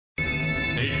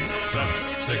7,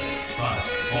 6, 5,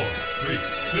 4, 3, 2,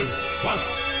 1.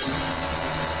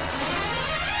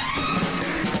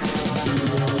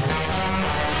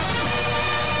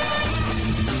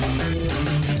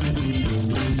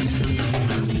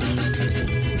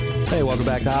 Hey, welcome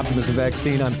back to Optimism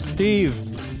Vaccine. I'm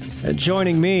Steve, and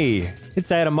joining me, it's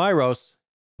Adam Myros.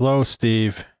 Hello,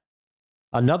 Steve.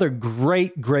 Another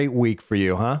great week for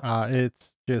you, huh?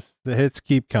 It's just the hits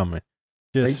keep coming.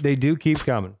 They do keep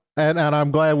coming. And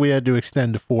I'm glad we had to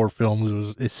extend to 4 films. It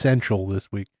was essential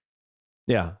this week.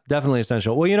 Yeah, definitely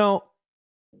essential. Well, you know,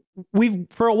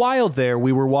 for a while there,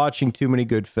 we were watching too many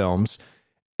good films,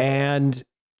 and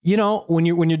you know, when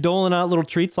you're doling out little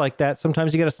treats like that,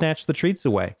 sometimes you got to snatch the treats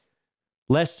away,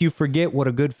 lest you forget what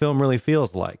a good film really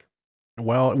feels like.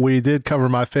 Well, we did cover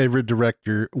my favorite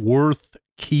director, Worth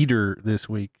Keeter, this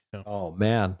week. So. Oh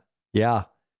man, yeah,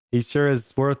 he sure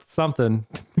is worth something.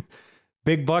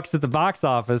 Big bucks at the box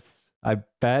office, I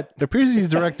bet. It appears he's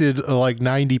directed like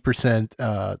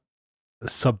 90%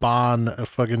 Saban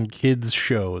fucking kids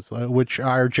shows, which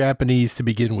are Japanese to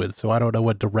begin with. So I don't know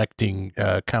what directing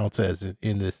counts as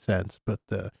in this sense, but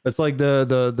it's like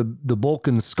the Bulk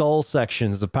and Skull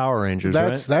sections of Power Rangers.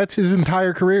 That's his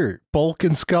entire career, Bulk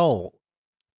and Skull.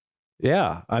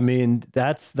 Yeah, I mean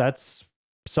that's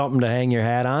something to hang your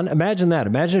hat on. Imagine that.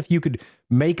 Imagine if you could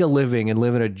make a living and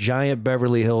live in a giant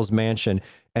Beverly Hills mansion,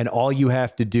 and all you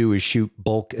have to do is shoot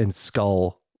Bulk and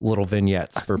Skull little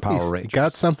vignettes for Power Rangers.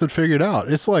 Got something figured out.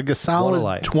 It's like a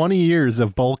solid 20 years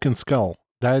of Bulk and Skull.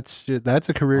 That's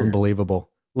a career. Unbelievable.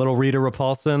 Little Rita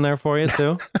Repulsa in there for you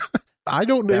too. I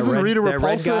don't know. Isn't Rita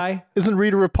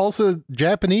Repulsa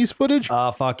Japanese footage?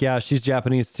 Fuck yeah, she's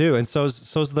Japanese too, and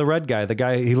so's the red guy. The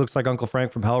guy, he looks like Uncle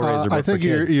Frank from Hellraiser. I think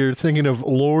you're thinking of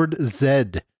Lord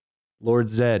Zed. Lord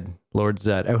Zed.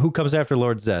 And who comes after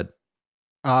Lord Zed?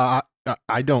 I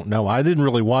don't know. I didn't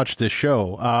really watch this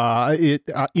show.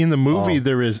 In the movie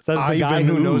there is Says Ivan the guy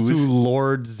who Ooze. knows who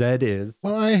Lord Zed is.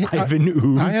 Well, Ivan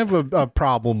Ooze. I have a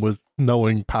problem with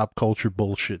knowing pop culture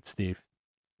bullshit, Steve.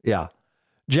 Yeah.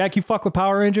 Jack, you fuck with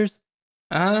Power Rangers?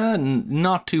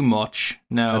 Not too much.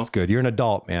 No. That's good. You're an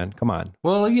adult, man. Come on.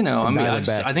 Well, you know,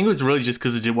 I think it was really just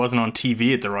because it wasn't on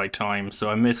TV at the right time, so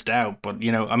I missed out. But you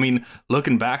know, I mean,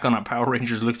 looking back on it, Power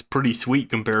Rangers looks pretty sweet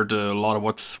compared to a lot of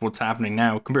what's happening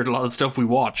now, compared to a lot of stuff we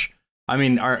watch. I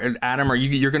mean, Adam,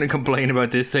 you're going to complain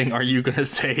about this thing? Are you going to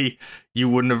say you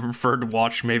wouldn't have preferred to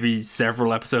watch maybe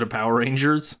several episodes of Power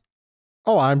Rangers?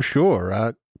 Oh, I'm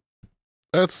sure.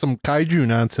 That's some kaiju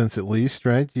nonsense, at least,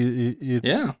 right?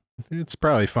 Yeah. It's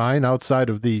probably fine outside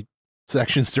of the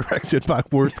sections directed by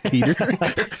Worth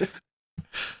Keeter.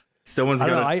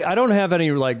 I don't have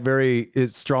any like very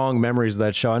strong memories of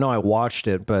that show. I know I watched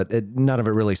it, but none of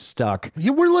it really stuck.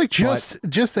 You were like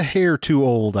just a hair too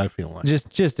old, I feel like.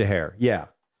 Just a hair, yeah.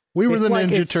 We were the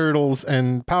Ninja Turtles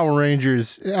and Power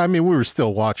Rangers. I mean, we were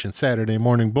still watching Saturday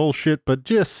morning bullshit, but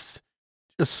just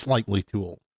slightly too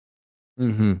old.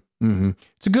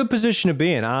 It's a good position to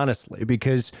be in, honestly,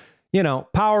 because you know,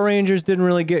 Power Rangers didn't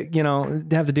really get,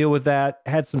 have to deal with that.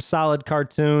 Had some solid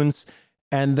cartoons.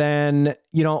 And then,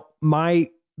 you know, my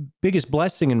biggest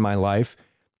blessing in my life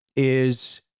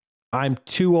is I'm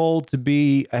too old to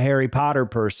be a Harry Potter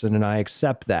person, and I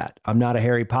accept that. I'm not a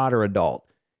Harry Potter adult.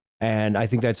 And I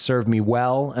think that served me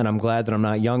well, and I'm glad that I'm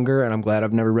not younger, and I'm glad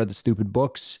I've never read the stupid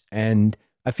books. And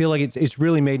I feel like it's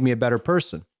really made me a better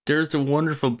person. There's a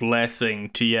wonderful blessing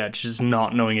to just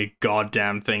not knowing a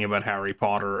goddamn thing about Harry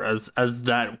Potter as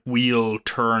that wheel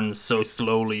turns so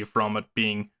slowly from it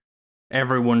being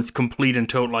everyone's complete and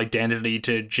total identity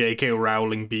to J.K.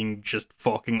 Rowling being just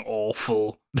fucking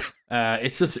awful.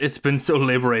 It's been so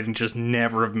liberating just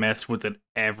never have messed with it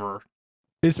ever.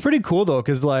 It's pretty cool though,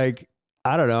 because like,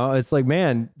 I don't know. It's like,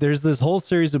 man, there's this whole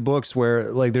series of books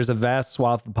where like there's a vast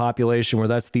swath of the population where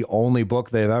that's the only book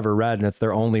they've ever read, and it's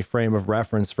their only frame of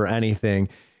reference for anything.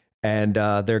 And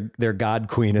their god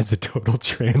queen is a total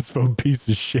transphobe piece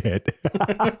of shit.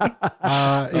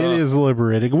 It is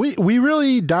liberating. We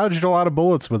really dodged a lot of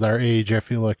bullets with our age, I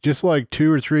feel like. Just like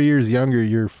 2 or 3 years younger,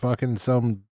 you're fucking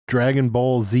some Dragon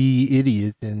Ball Z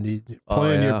idiot and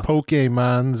playing your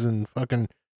Pokemons and fucking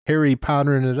Harry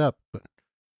Pottering it up. But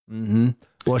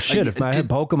well, shit, if I had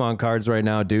Pokemon cards right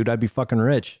now, dude, I'd be fucking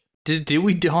rich. Did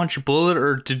we dodge a bullet,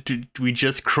 or did we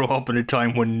just grow up in a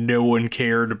time when no one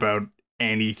cared about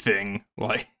anything?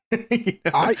 Like,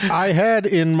 I had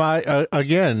in my,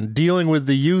 again, dealing with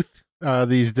the youth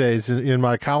these days in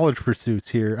my college pursuits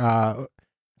here,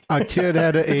 a kid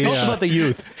had Talk about the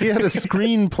youth. He had a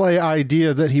screenplay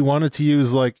idea that he wanted to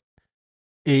use like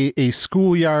a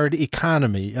schoolyard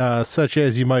economy, such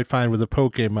as you might find with a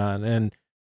Pokemon, and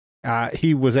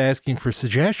he was asking for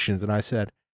suggestions, and I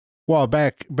said, Well,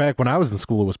 back when I was in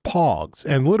school, it was Pogs,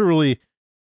 and literally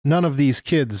none of these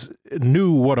kids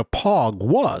knew what a Pog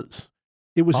was.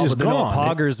 It was just but they know gone.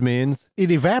 what poggers means.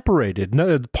 It evaporated.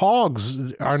 No, the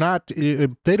Pogs are not.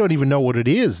 They don't even know what it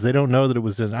is. They don't know that it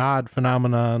was an odd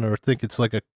phenomenon, or think it's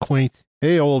like a quaint.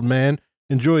 Hey, old man,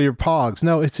 enjoy your Pogs.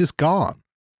 No, it's just gone.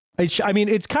 I mean,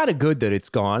 it's kind of good that it's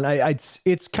gone.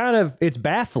 It's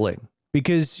baffling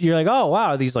because you're like, oh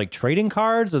wow, are these like trading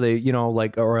cards? Are they,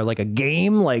 like, or like a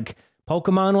game like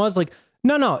Pokemon was? Like,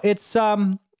 no, it's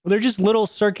they're just little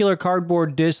circular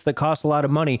cardboard discs that cost a lot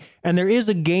of money, and there is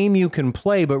a game you can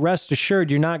play, but rest assured,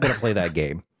 you're not going to play that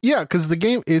game. Yeah, because the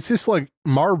game is just like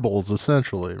marbles,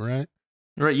 essentially, right?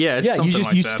 Right, yeah, it's Yeah, something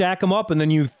like you that. stack them up, and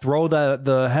then you throw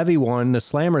the heavy one, the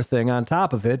slammer thing, on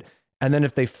top of it, and then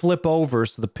if they flip over,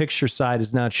 so the picture side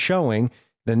is not showing,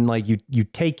 then like you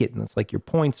take it, and it's like your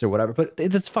points or whatever. But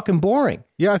it's fucking boring.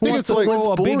 Yeah, I think Who it's wants to like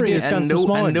throw a big boring, disc on and some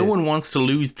smaller no disc? one wants to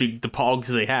lose the pogs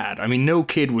they had. I mean, no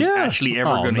kid was Yeah. actually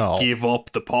ever Oh, going to no. give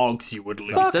up the pogs you would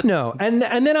lose. Fuck no. And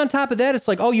then on top of that, it's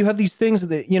like, oh, you have these things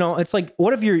that, it's like,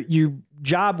 what if your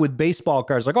job with baseball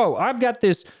cards, like, oh, I've got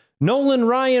this Nolan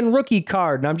Ryan rookie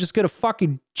card and I'm just going to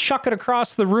fucking chuck it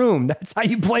across the room. That's how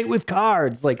you play with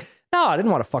cards. Like, no, I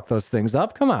didn't want to fuck those things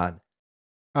up. Come on.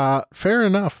 Fair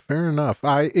enough.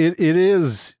 It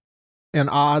is an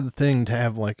odd thing to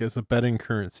have like as a betting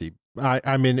currency.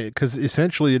 I mean, because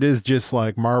essentially it is just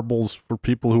like marbles for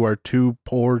people who are too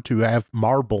poor to have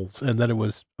marbles, and then it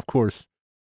was, of course,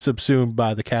 subsumed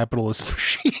by the capitalist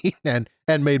machine and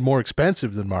made more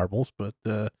expensive than marbles. But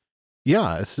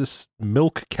yeah, it's just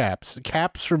milk caps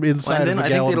from inside of a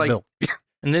gallon of milk.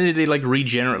 And then they like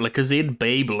regenerate, like, because they had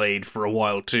Beyblade for a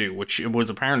while too, which it was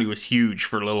apparently was huge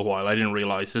for a little while. I didn't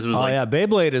realize this was like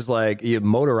Beyblade is like you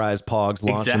motorized pogs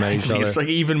launch them at each other. It's like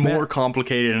even more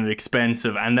complicated and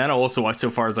expensive, and that also, so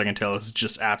far as I can tell, has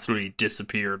just absolutely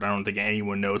disappeared. I don't think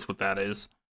anyone knows what that is.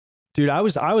 Dude, I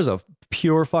was a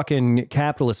pure fucking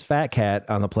capitalist fat cat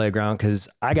on the playground because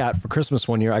I got for Christmas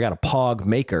one year, I got a Pog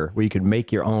maker where you could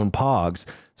make your own Pogs.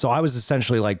 So I was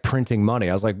essentially like printing money.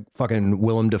 I was like fucking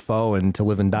Willem Dafoe and To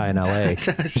Live and Die in LA. I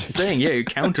was just saying, yeah, a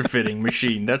counterfeiting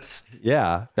machine. That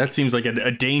seems like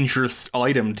a dangerous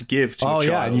item to give to a child.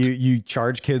 Yeah, and you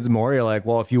charge kids more. You're like,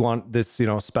 well, if you want this,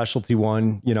 specialty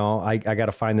one, I got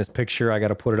to find this picture. I got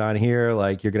to put it on here.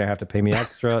 Like, you're gonna have to pay me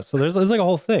extra. So there's like a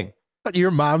whole thing.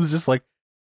 Your mom's just like,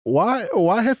 why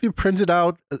have you printed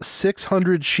out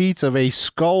 600 sheets of a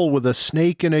skull with a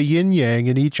snake and a yin yang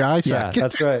in each eye socket? Yeah,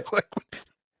 that's right.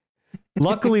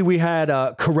 Luckily, we had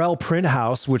Corel Print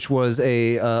House, which was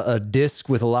a disc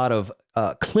with a lot of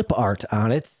clip art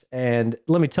on it. And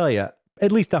let me tell you,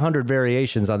 at least 100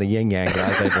 variations on the yin yang that I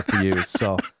was able to use.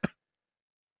 So,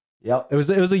 yeah, it was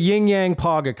a yin yang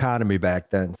Pog economy back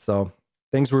then. So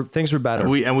things were better.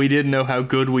 We didn't know how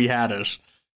good we had it.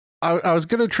 I was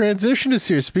going to transition us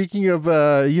here. Speaking of,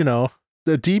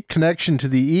 the deep connection to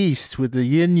the East with the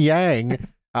yin yang,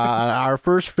 our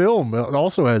first film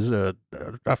also has a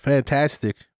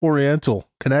fantastic Oriental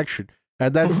connection.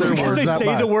 And that's their because words, they not say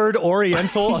mine. the word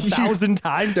Oriental 1,000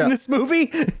 times in this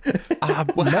movie.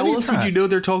 Well, how else would you know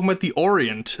they're talking about the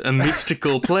Orient, a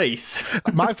mystical place?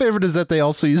 My favorite is that they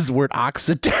also use the word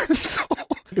Occidental.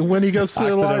 When he goes to the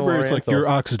Occidental library, it's like, Oriental. your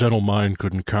Occidental mind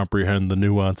couldn't comprehend the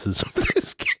nuances of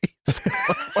this case.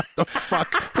 What the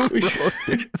fuck? Who wrote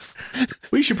this?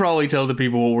 We should probably tell the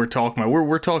people what we're talking about.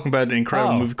 We're talking about an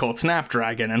incredible movie called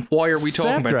Snapdragon. And why are we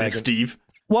talking about this, Snapdragon. Steve?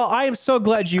 Well, I am so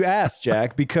glad you asked,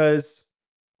 Jack, because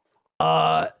we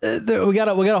got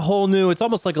a whole new. It's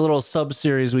almost like a little sub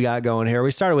series we got going here.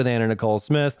 We started with Anna Nicole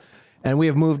Smith, and we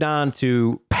have moved on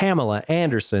to Pamela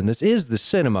Anderson. This is the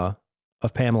cinema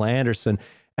of Pamela Anderson,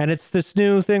 and it's this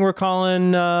new thing we're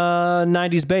calling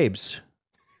 90s Babes.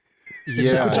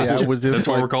 Yeah, Just- with That's this,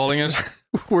 what like, we're calling it?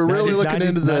 we're really 90s looking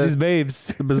into 90s the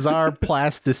Babes. bizarre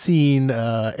plasticine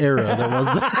era that was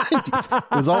the 90s.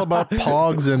 It was all about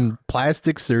pogs and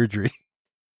plastic surgery.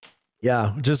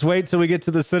 Yeah, just wait till we get to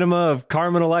the cinema of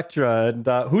Carmen Electra. And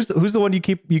who's the one you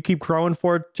keep crowing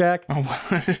for, Jack?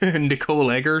 Nicole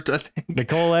Eggert, I think.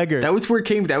 Nicole Eggert. That was where it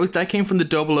came. That came from the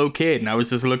 00 Kid, and I was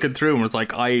just looking through and was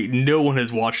like, no one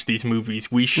has watched these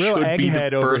movies. We should be egghead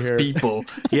the over first here. people,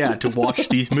 to watch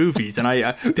these movies. And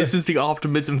this is the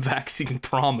optimism vaccine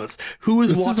promise. Who has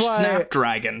This is watched why-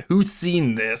 Snapdragon? Who's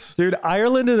seen this? Dude,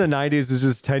 Ireland in the 90s is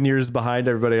just 10 years behind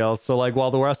everybody else. So, like, while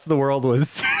the rest of the world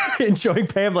was enjoying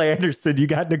Pamela Anderson, you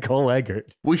got Nicole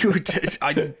Eggert. We got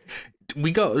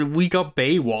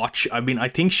Baywatch. I mean, I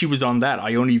think she was on that.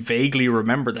 I only vaguely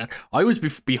remember that. I was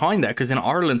behind that because in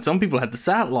Ireland, some people had the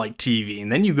satellite TV, and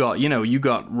then you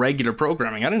got regular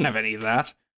programming. I didn't have any of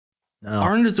that.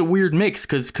 Ireland's a weird mix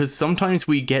because sometimes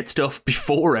we get stuff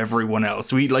before everyone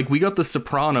else. We got The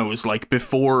Sopranos like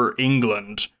before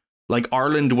England. Like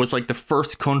Ireland was like the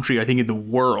first country I think in the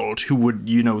world who would,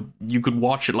 you could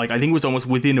watch it like I think it was almost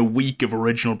within a week of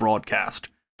original broadcast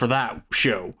for that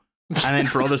show. And then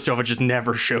for other stuff it just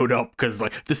never showed up because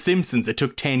like The Simpsons, it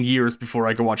took 10 years before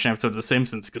I could watch an episode of The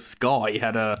Simpsons because Sky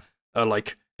had a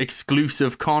like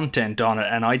exclusive content on it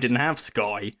and I didn't have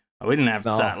Sky. We didn't have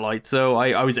satellite, so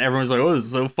everyone's like, oh, this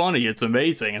is so funny, it's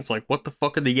amazing. It's like, what the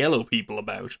fuck are the yellow people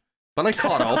about? But I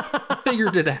caught up,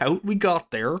 figured it out, we got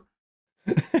there.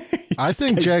 I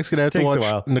think Jack's gonna have to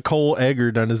watch Nicole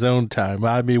Eggert on his own time.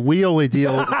 I mean, we only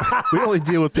deal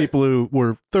with people who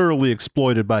were thoroughly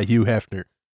exploited by Hugh Hefner.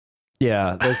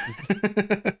 Yeah.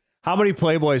 How many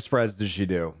Playboy spreads did she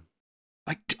do?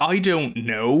 I don't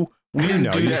know. We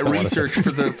didn't do that research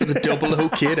for the Double O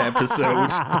Kid episode.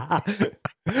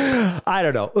 I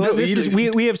don't know. No,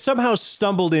 we have somehow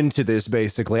stumbled into this,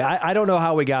 basically. I don't know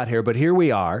how we got here, but here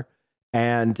we are.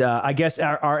 And I guess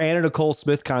our Anna Nicole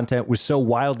Smith content was so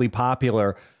wildly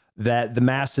popular that the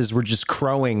masses were just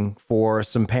crowing for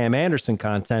some Pam Anderson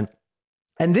content.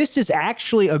 And this is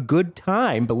actually a good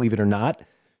time, believe it or not,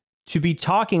 to be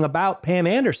talking about Pam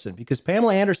Anderson, because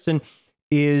Pamela Anderson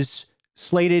is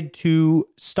slated to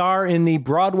star in the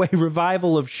Broadway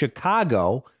revival of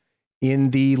Chicago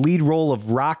in the lead role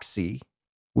of Roxy,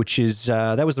 which is,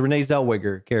 that was the Renee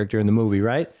Zellweger character in the movie,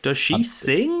 right? Does she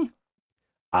sing?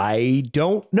 I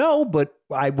don't know, but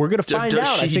we're going to find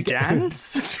out. Does she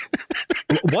dance?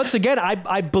 Once again,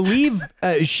 I believe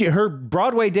her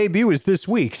Broadway debut is this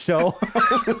week, so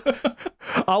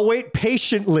I'll wait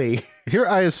patiently. Here,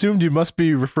 I assumed you must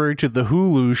be referring to the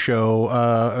Hulu show,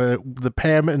 the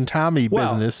Pam and Tommy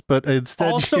business, but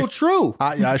instead, also true.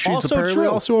 She's also apparently true.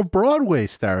 also a Broadway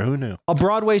star. Who knew? A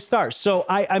Broadway star. So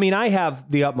I mean, I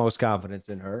have the utmost confidence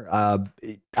in her.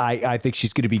 I think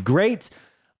she's going to be great.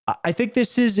 I think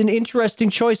this is an interesting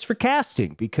choice for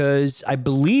casting because I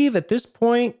believe at this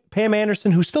point, Pam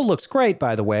Anderson, who still looks great,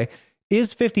 by the way,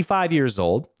 is 55 years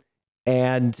old.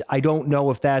 And I don't know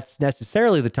if that's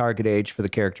necessarily the target age for the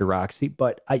character Roxy,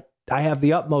 but I have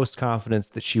the utmost confidence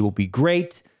that she will be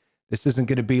great. This isn't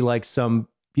going to be like some,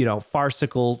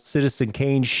 farcical Citizen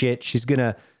Kane shit. She's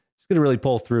gonna really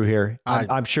pull through here.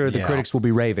 I'm sure the critics will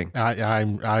be raving.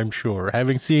 I'm sure.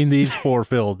 Having seen these 4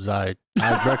 films, I'd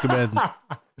recommend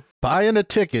buying a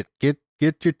ticket. Get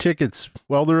your tickets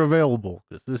while they're available.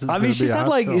 This is she's had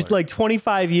it's like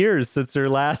 25 years since her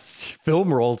last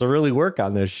film role to really work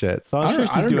on this shit. So I'm sure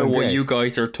she's doing great. I don't know what you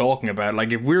guys are talking about.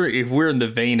 Like if we're in the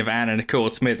vein of Anna Nicole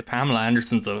Smith, Pamela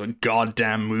Anderson's a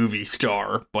goddamn movie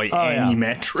star by any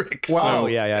metric. Wow. So,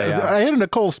 yeah. Anna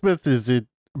Nicole Smith is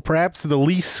perhaps the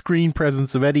least screen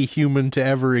presence of any human to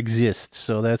ever exist.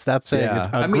 So that's saying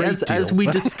a great deal. As we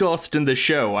discussed in the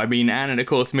show, I mean, Anna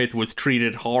Nicole Smith was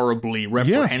treated horribly,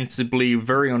 reprehensibly,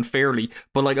 very unfairly.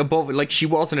 But she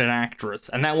wasn't an actress,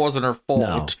 and that wasn't her fault.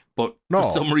 No. But for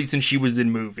some reason, she was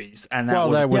in movies, and that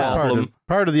was a problem.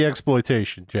 Part of the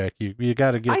exploitation, Jack. You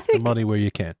got to get the money where you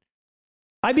can.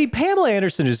 I mean, Pamela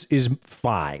Anderson is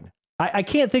fine. I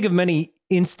can't think of many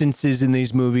instances in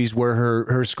these movies where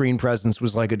her screen presence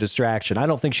was like a distraction. I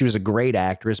don't think she was a great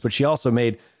actress, but she also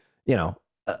made,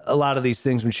 a lot of these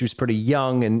things when she was pretty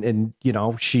young and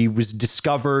she was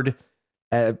discovered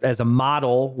as a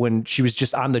model when she was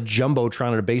just on the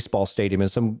Jumbotron at a baseball stadium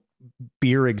and some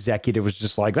beer executive was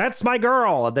just like, that's my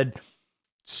girl. And then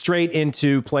straight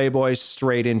into Playboy,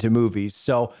 straight into movies.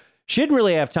 So she didn't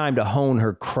really have time to hone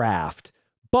her craft.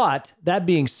 But that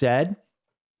being said,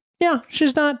 yeah,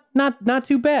 she's not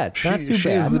too bad. She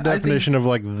is the definition of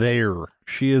like there.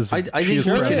 She is. I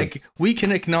think we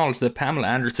can acknowledge that Pamela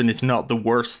Anderson is not the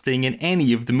worst thing in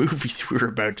any of the movies we're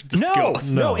about to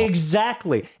discuss. No,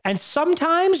 exactly. And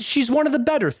sometimes she's one of the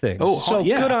better things.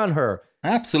 Good on her.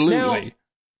 Absolutely. Now,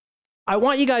 I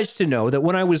want you guys to know that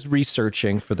when I was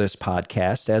researching for this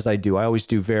podcast, as I do, I always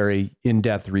do very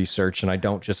in-depth research, and I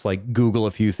don't just like Google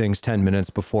a few things 10 minutes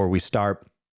before we start.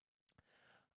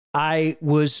 I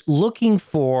was looking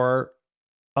for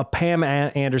a Pam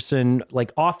Anderson,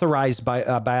 like authorized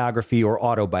biography or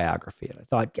autobiography. And I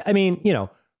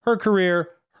thought, her career,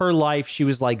 her life, she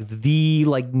was like the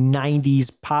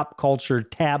 90s pop culture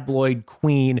tabloid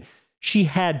queen. She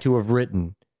had to have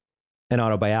written an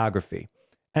autobiography.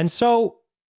 And so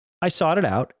I sought it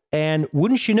out. And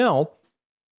wouldn't you know,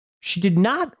 she did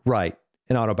not write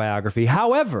an autobiography.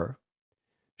 However,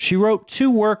 she wrote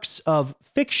 2 works of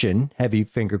fiction, heavy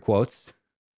finger quotes,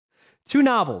 2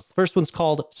 novels. The first one's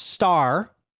called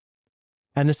Star,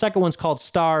 and the second one's called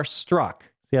Starstruck.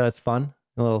 See how that's fun?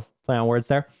 A little play on words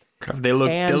there. They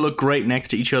look great next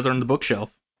to each other on the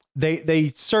bookshelf. they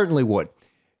certainly would.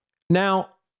 Now,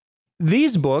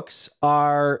 these books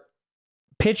are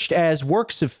pitched as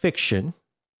works of fiction.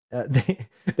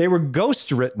 They were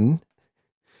ghostwritten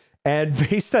and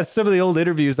based on some of the old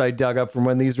interviews I dug up from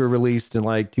when these were released in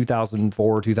like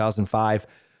 2004, 2005.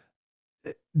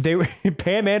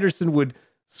 Pam Anderson would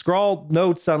scrawl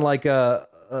notes on like a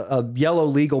yellow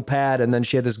legal pad, and then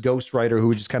she had this ghostwriter who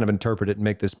would just kind of interpret it and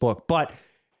make this book. But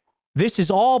this is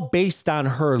all based on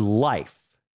her life.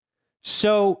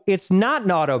 So it's not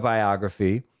an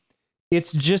autobiography.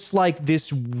 It's just like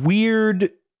this weird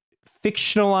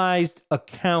fictionalized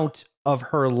account of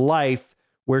her life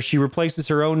where she replaces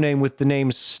her own name with the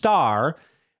name Star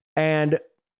and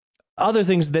other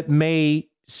things that may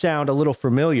sound a little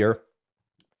familiar.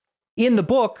 In the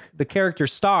book, the character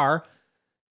Star,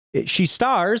 she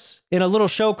stars in a little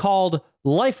show called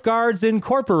Lifeguards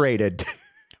Incorporated.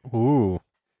 Ooh.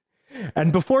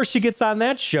 And before she gets on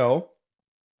that show,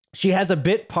 she has a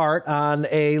bit part on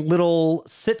a little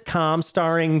sitcom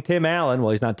starring Tim Allen.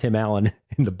 Well, he's not Tim Allen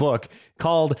in the book,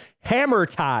 called Hammer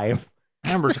Time.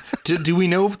 Hammer. Do we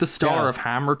know if the star of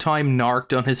Hammer Time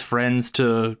narked on his friends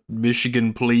to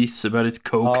Michigan police about his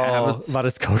coke habits? About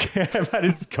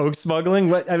his coke smuggling?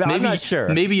 What? I'm not sure.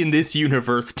 Maybe in this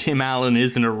universe, Tim Allen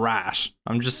isn't a rat.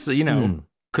 I'm just,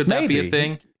 could that be a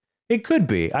thing? It could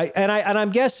be.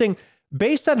 I'm guessing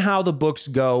based on how the books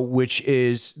go, which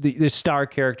is the Star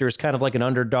character is kind of like an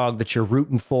underdog that you're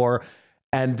rooting for,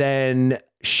 and then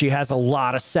she has a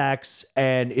lot of sex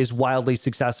and is wildly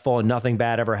successful and nothing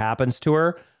bad ever happens to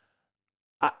her.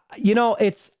 I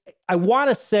want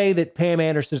to say that Pam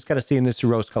Anderson is kind of seeing this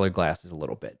through rose-colored glasses a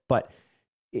little bit, but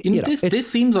this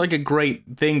seems like a great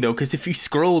thing though, because if you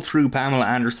scroll through Pamela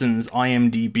Anderson's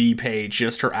IMDb page,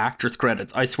 just her actress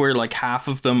credits, I swear like half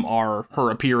of them are her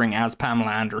appearing as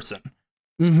Pamela Anderson.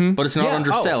 Mm-hmm. But it's not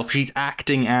under self. She's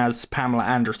acting as Pamela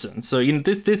Anderson. So,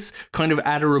 this kind of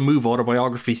add or remove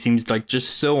autobiography seems like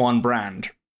just so on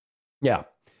brand. Yeah.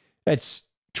 It's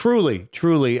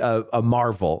truly a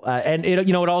marvel. And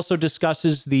it also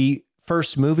discusses the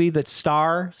first movie that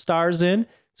Star stars in.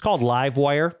 It's called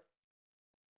Livewire.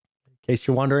 In case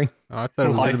you're wondering. I thought it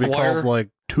was going to be called like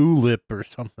Tulip or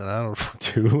something. I don't know.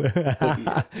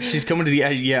 Tulip. She's coming to the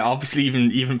edge. Yeah, obviously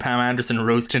even Pam Anderson,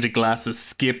 rose-tinted glasses,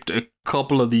 skipped a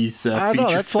couple of these I know,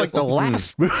 that's like the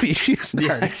last movie she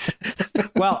starts.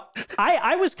 Well,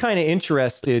 I was kind of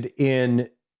interested in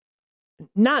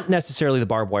not necessarily the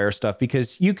Barbed Wire stuff,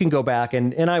 because you can go back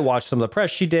and I watched some of the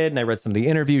press she did and I read some of the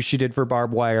interviews she did for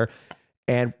Barbed Wire,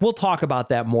 and we'll talk about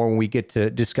that more when we get to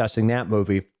discussing that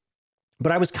movie.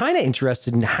 But I was kind of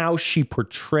interested in how she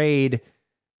portrayed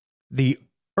the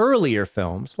earlier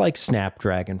films, like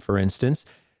Snapdragon, for instance,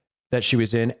 that she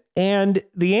was in. And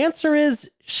the answer is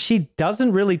she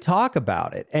doesn't really talk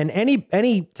about it. And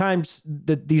any times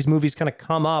that these movies kind of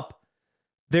come up,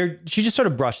 she just sort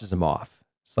of brushes them off.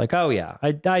 It's like, oh yeah,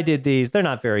 I did these. They're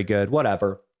not very good,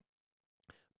 whatever.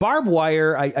 Barbed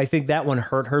Wire, I think that one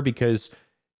hurt her because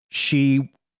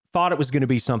she thought it was going to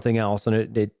be something else,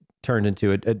 and it turned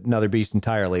into another beast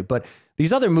entirely. But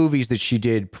these other movies that she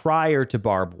did prior to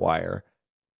Barbed Wire,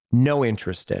 no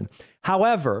interest in.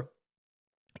 However,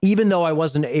 even though I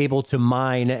wasn't able to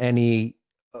mine any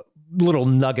little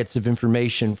nuggets of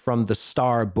information from the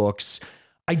Star books,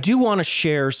 I do want to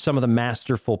share some of the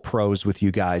masterful prose with you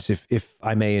guys, if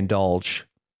I may indulge.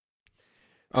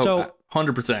 Oh, so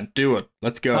 100%. Do it.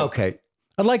 Let's go. Okay.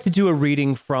 I'd like to do a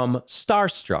reading from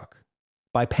Starstruck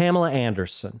by Pamela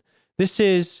Anderson. This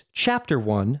is Chapter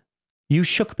 1, You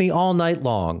Shook Me All Night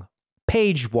Long,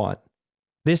 Page 1.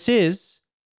 This is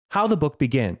how the book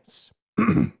begins.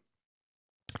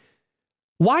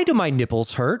 Why do my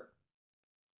nipples hurt?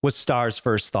 Was Star's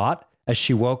first thought as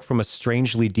she woke from a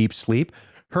strangely deep sleep,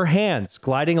 her hands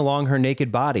gliding along her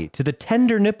naked body to the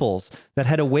tender nipples that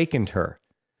had awakened her.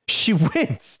 She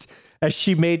winced as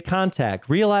she made contact,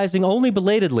 realizing only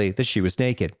belatedly that she was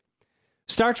naked.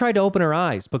 Star tried to open her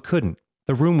eyes, but couldn't.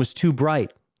 The room was too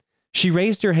bright. She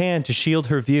raised her hand to shield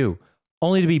her view,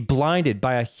 only to be blinded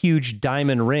by a huge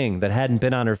diamond ring that hadn't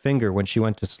been on her finger when she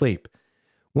went to sleep.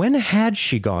 When had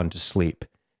she gone to sleep?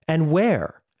 And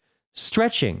where?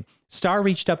 Stretching, Star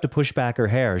reached up to push back her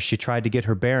hair as she tried to get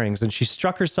her bearings, and she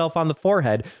struck herself on the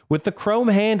forehead with the chrome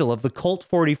handle of the Colt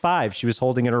 45 she was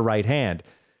holding in her right hand.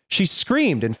 She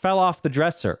screamed and fell off the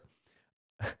dresser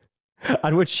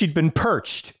on which she'd been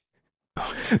perched.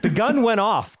 The gun went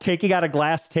off, taking out a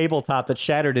glass tabletop that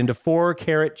shattered into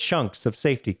 4-carat chunks of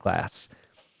safety glass.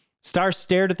 Star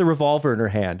stared at the revolver in her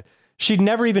hand. She'd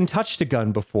never even touched a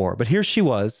gun before, but here she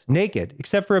was, naked,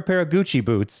 except for a pair of Gucci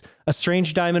boots, a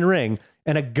strange diamond ring,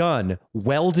 and a gun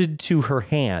welded to her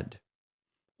hand.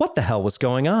 What the hell was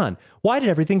going on? Why did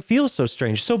everything feel so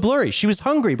strange, so blurry? She was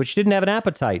hungry, but she didn't have an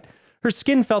appetite. Her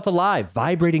skin felt alive,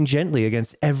 vibrating gently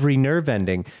against every nerve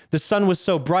ending. The sun was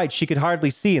so bright she could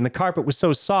hardly see, and the carpet was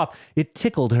so soft it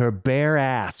tickled her bare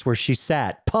ass where she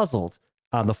sat, puzzled,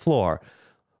 on the floor.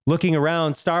 Looking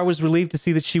around, Star was relieved to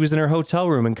see that she was in her hotel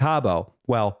room in Cabo.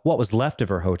 Well, what was left of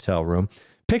her hotel room.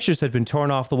 Pictures had been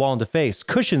torn off the wall and defaced.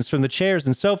 Cushions from the chairs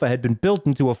and sofa had been built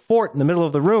into a fort in the middle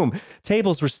of the room.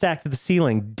 Tables were stacked to the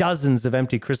ceiling. Dozens of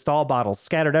empty Cristal bottles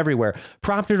scattered everywhere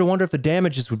prompted her to wonder if the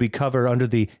damages would be covered under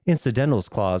the incidentals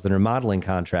clause in her modeling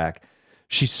contract.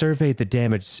 She surveyed the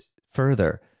damage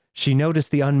further. She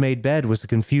noticed the unmade bed was a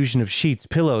confusion of sheets,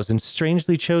 pillows, and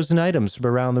strangely chosen items from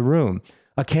around the room.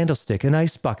 A candlestick, an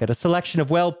ice bucket, a selection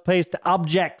of well-placed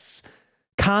objects.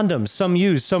 Condoms, some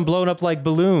used, some blown up like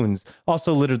balloons,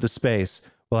 also littered the space.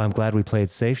 Well, I'm glad we played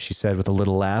safe, she said with a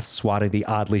little laugh, swatting the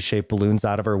oddly shaped balloons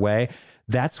out of her way.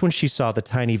 That's when she saw the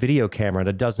tiny video camera and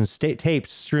a dozen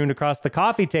tapes strewn across the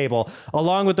coffee table,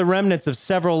 along with the remnants of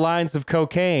several lines of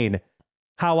cocaine.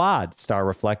 How odd, Star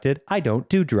reflected. I don't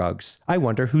do drugs. I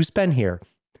wonder who's been here.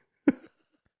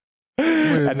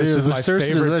 And this is my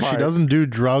favorite that part. She doesn't do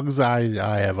drugs.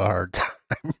 I have a hard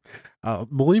time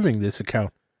believing this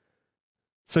account.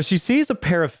 So she sees a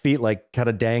pair of feet like kind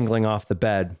of dangling off the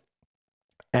bed.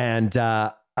 And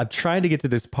I'm trying to get to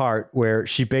this part where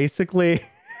she basically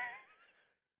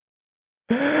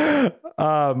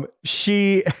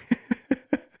she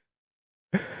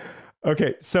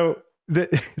okay, so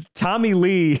Tommy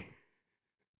Lee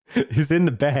is in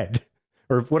the bed,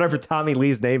 or whatever Tommy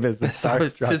Lee's name is.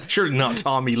 It's surely not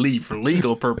Tommy Lee for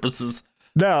legal purposes.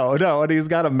 No, and he's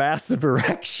got a massive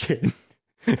erection.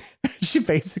 She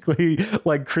basically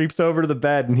like creeps over to the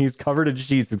bed and he's covered in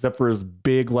sheets except for his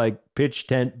big like pitch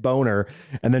tent boner,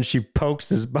 and then she pokes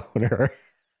his boner.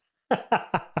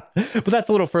 But that's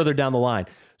a little further down the line.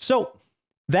 So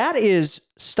that is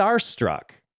Starstruck,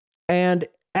 and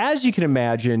as you can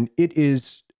imagine,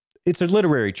 it's a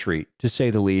literary treat to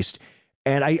say the least.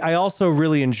 And I also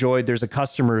really enjoyed, there's a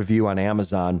customer review on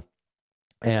Amazon,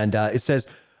 and it says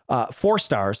 4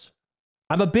 stars.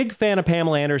 I'm a big fan of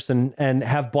Pamela Anderson and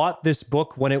have bought this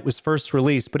book when it was first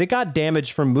released, but it got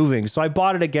damaged from moving. So I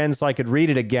bought it again so I could read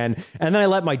it again. And then I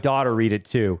let my daughter read it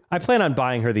too. I plan on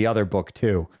buying her the other book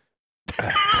too.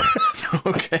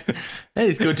 Okay. Hey,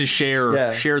 it's good to share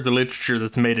the literature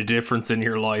that's made a difference in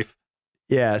your life.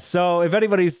 Yeah. So if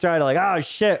anybody's trying to like, oh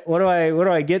shit, what do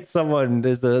I get someone?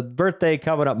 There's a birthday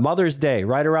coming up, Mother's Day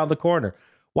right around the corner.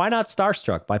 Why not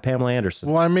Starstruck by Pamela Anderson?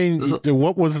 Well, I mean,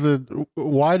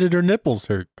 why did her nipples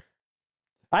hurt?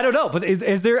 I don't know, but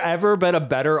is there ever been a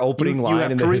better opening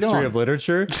line in the history of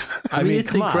literature? I mean,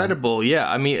 it's incredible. Yeah.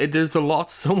 I mean, there's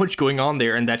so much going on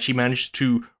there, and that she managed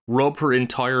to rub her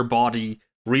entire body,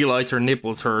 realize her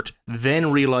nipples hurt,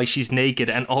 then realize she's naked,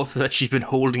 and also that she's been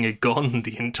holding a gun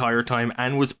the entire time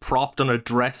and was propped on a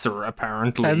dresser,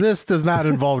 apparently. And this does not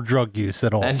involve drug use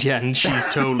at all. And she's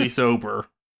totally sober.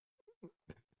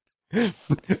 I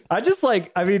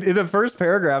mean, in the first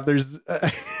paragraph, there's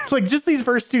like just these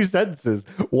first 2 sentences.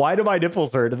 Why do my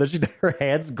nipples hurt? And then her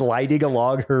hands gliding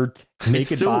along her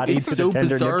naked body. It's so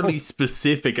bizarrely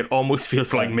specific. It almost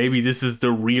feels like maybe this is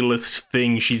the realest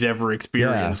thing she's ever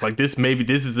experienced. Like this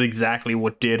is exactly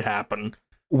what did happen.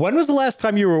 When was the last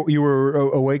time you were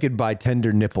awakened by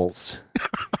tender nipples?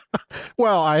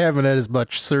 Well, I haven't had as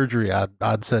much surgery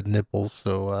on said nipples,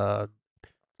 so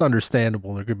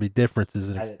understandable. There could be differences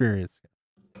in experience.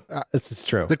 This is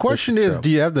true. The question is,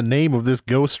 do you have the name of this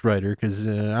ghostwriter? Because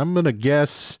I'm gonna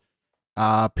guess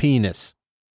penis.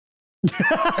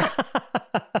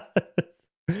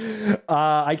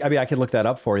 I mean, I can look that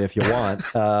up for you if you want.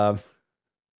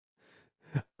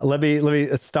 Let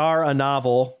me star a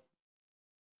novel.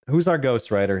 Who's our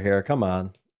ghostwriter here? Come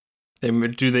on.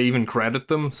 Do they even credit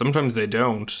them? Sometimes they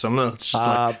don't. Sometimes it's just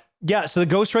like. Yeah, so the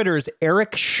ghostwriter is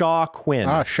Eric Shaw Quinn.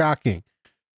 Shocking.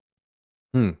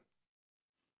 Yep.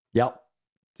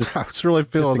 I was really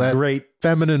feeling that great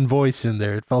feminine voice in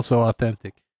there. It felt so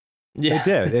authentic. Yeah,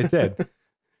 it did.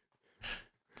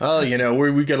 Well,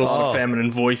 we get a lot of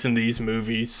feminine voice in these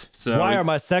movies. So why are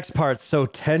my sex parts so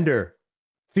tender?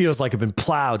 Feels like I've been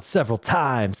plowed several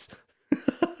times.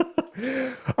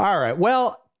 All right.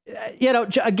 Well,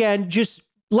 again, just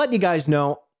letting you guys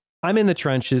know, I'm in the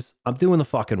trenches. I'm doing the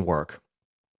fucking work.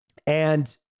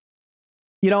 And,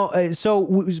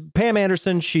 so Pam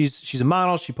Anderson, she's a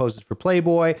model. She poses for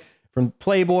Playboy. From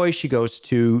Playboy, she goes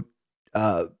to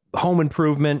Home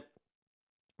Improvement,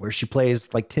 where she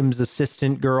plays like Tim's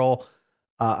assistant girl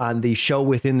on the show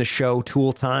within the show,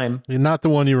 Tool Time. You're not the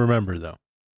one you remember, though.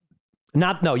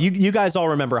 You guys all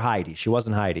remember Heidi. She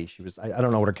wasn't Heidi. She was, I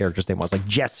don't know what her character's name was, like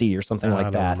Jessie or something like I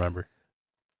that. don't remember.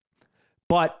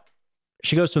 But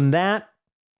she goes from that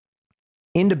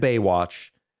into Baywatch,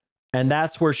 and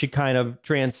that's where she kind of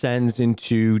transcends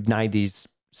into 90s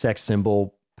sex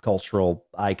symbol, cultural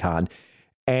icon.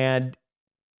 And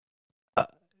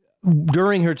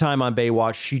during her time on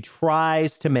Baywatch, she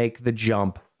tries to make the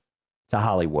jump to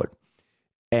Hollywood.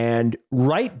 And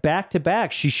right back to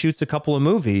back, she shoots a couple of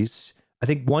movies. I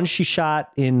think one she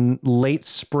shot in late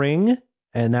spring,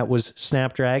 and that was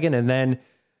Snapdragon. And then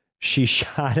she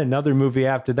shot another movie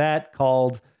after that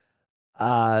called,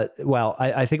 I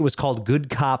think it was called Good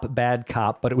Cop, Bad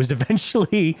Cop, but it was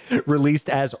eventually released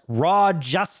as Raw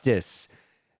Justice.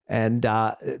 And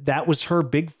that was her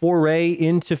big foray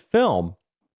into film.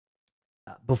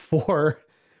 Before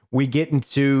we get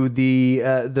into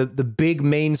the big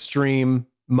mainstream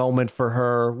moment for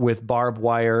her with Barbed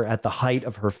Wire at the height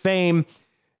of her fame,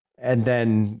 and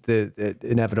then the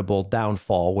inevitable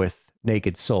downfall with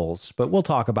Naked Souls. But we'll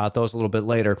talk about those a little bit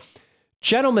later.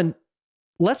 Gentlemen,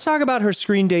 let's talk about her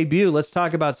screen debut. Let's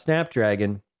talk about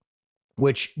Snapdragon,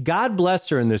 which, God bless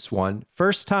her in this one.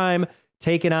 First time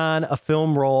taking on a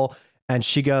film role, and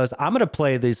she goes, I'm going to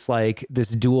play this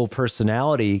dual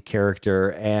personality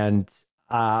character. And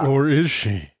or is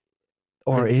she?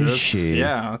 Or is she?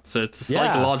 Yeah, it's a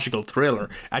psychological thriller.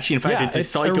 Actually, in fact, it's a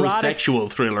psychosexual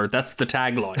erotic thriller. That's the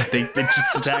tagline. The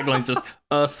tagline says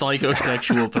a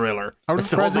psychosexual thriller. I'm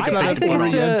surprised it's not an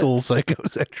oriental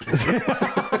psychosexual.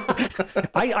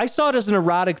 I saw it as an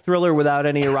erotic thriller without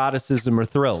any eroticism or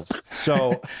thrills.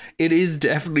 So it is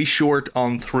definitely short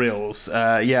on thrills.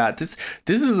 This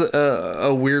is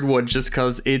a weird one just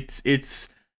because it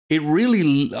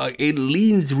really it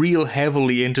leans real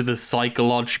heavily into the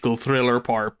psychological thriller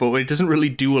part, but it doesn't really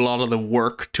do a lot of the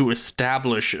work to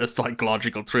establish a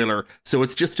psychological thriller. So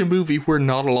it's just a movie where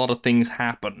not a lot of things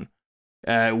happen,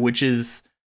 which is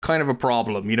kind of a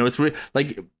problem. You know, it's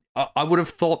I would have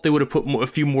thought they would have put a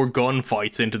few more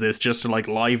gunfights into this just to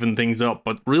liven things up,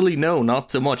 but really no,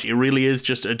 not so much. It really is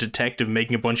just a detective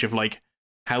making a bunch of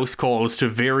house calls to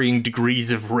varying degrees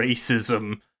of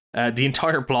racism. The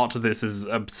entire plot to this is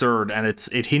absurd, and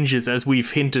it hinges, as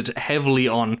we've hinted, heavily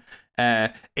on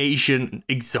Asian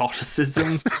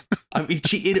exoticism. I mean,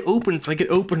 it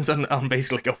opens on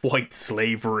basically a white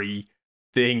slavery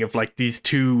thing of these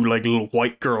two little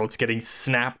white girls getting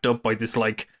snapped up by this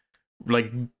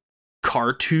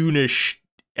cartoonish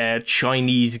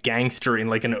Chinese gangster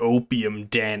in an opium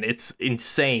den. It's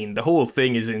insane. The whole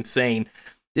thing is insane.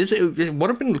 What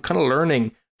I've been kind of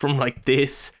learning from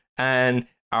this and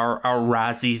our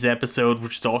Razzies episode,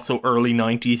 which is also early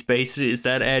 90s based, is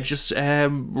that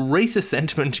racist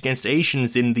sentiment against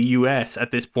Asians in the US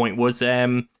at this point was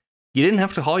you didn't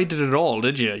have to hide it at all,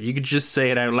 did you? You could just say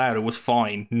it out loud. It was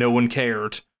fine. No one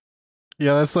cared.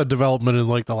 Yeah, that's a development in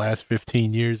the last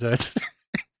 15 years. That's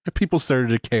people started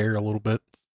to care a little bit.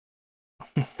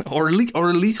 or at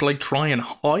least try and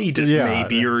hide it,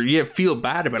 maybe, or feel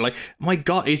bad about it. My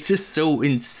God, it's just so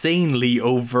insanely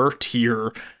overt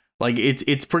here.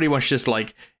 It's pretty much just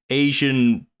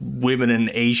Asian women and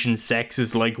Asian sex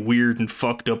is weird and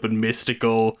fucked up and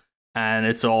mystical, and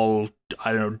it's all,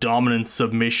 I don't know, dominant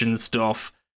submission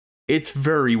stuff. It's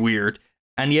very weird.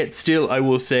 And yet still, I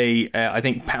will say, I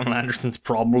think Pamela Anderson's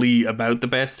probably about the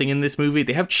best thing in this movie.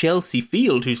 They have Chelsea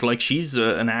Field, who's she's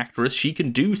an actress. She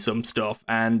can do some stuff,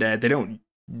 and they don't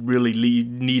really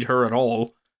need her at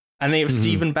all. And they have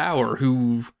Stephen Bauer,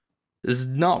 who is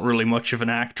not really much of an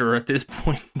actor at this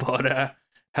point, but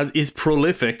is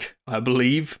prolific, I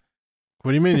believe.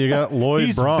 What do you mean? You got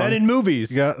Lloyd Braun. He's been in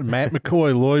movies. You got Matt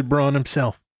McCoy, Lloyd Braun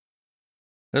himself.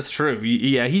 That's true.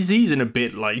 Yeah, he's in a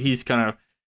bit he's kind of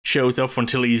shows up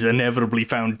until he's inevitably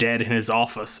found dead in his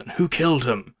office. And who killed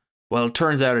him? Well, it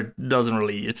turns out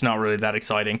it's not really that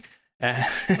exciting.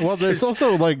 Well, there's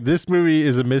also this movie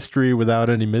is a mystery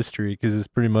without any mystery, because it's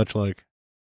pretty much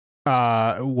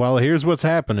well, here's what's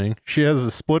happening. She has a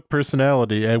split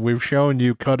personality, and we've shown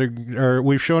her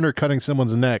cutting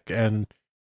someone's neck, and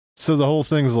so the whole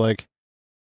thing's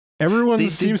everyone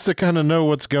seems to kind of know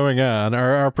what's going on.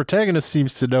 Our protagonist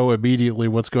seems to know immediately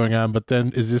what's going on, but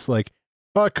then is this oh,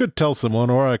 I could tell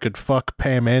someone, or I could fuck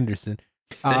Pam Anderson.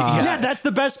 Yeah, that's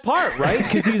the best part, right?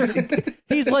 Because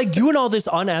he's doing all this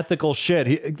unethical shit.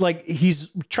 He's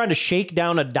trying to shake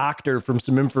down a doctor from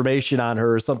some information on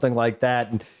her or something like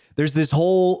that, and there's this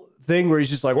whole thing where he's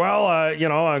just well,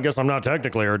 I guess I'm not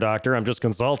technically her doctor. I'm just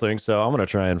consulting, so I'm gonna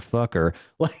try and fuck her.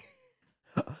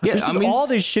 There's all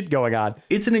this shit going on.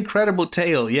 It's an incredible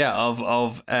tale,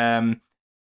 of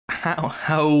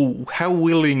how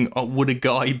willing would a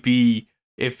guy be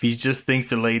if he just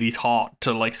thinks a lady's hot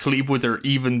to like sleep with her,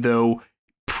 even though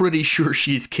pretty sure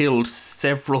she's killed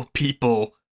several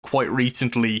people quite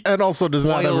recently, and also does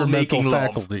not have her making mental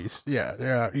love. faculties.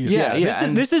 Yeah.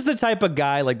 This is the type of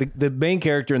guy, like the main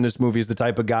character in this movie is the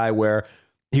type of guy where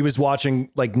he was watching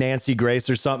like Nancy Grace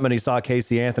or something and he saw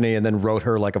Casey Anthony and then wrote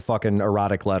her like a fucking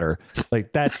erotic letter.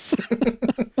 Like that's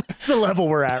the level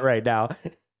we're at right now.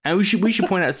 And we should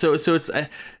point out, so it's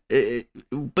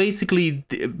basically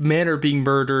men are being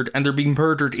murdered, and they're being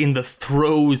murdered in the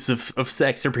throes of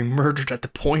sex. They're being murdered at the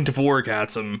point of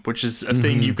orgasm, which is a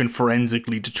thing you can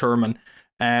forensically determine.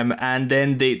 And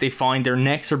then they find their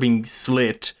necks are being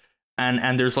slit,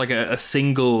 and there's like a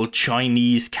single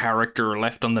Chinese character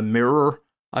left on the mirror,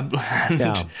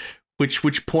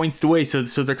 which points the way. So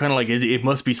they're kind of like, it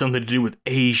must be something to do with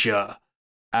Asia,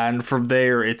 and from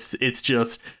there it's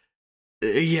just.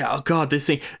 Yeah, oh god, this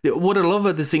thing. What I love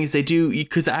about this thing is they do,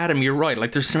 because Adam, you're right.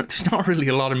 Like, there's not really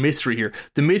a lot of mystery here.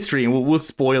 The mystery, and we'll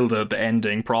spoil the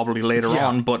ending probably later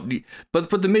on. But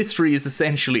the mystery is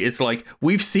essentially, it's like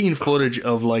we've seen footage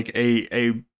of like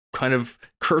a kind of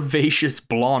curvaceous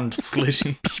blonde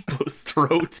slitting people's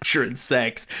throats during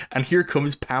sex, and here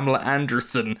comes Pamela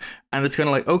Anderson, and it's kind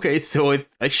of like, okay, so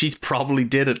she's probably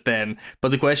did it then.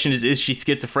 But the question is she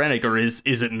schizophrenic, or is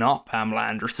it not Pamela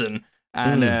Anderson?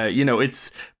 And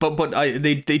it's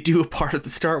they do a part at the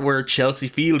start where Chelsea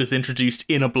Field is introduced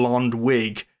in a blonde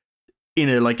wig in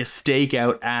a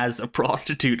stakeout as a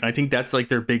prostitute. And I think that's like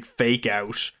their big fake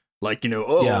out. Like, you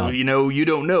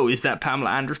don't know, is that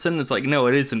Pamela Anderson? It's like, no,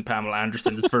 it isn't Pamela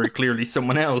Anderson. It's very clearly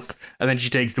someone else. And then she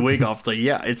takes the wig off. It's like,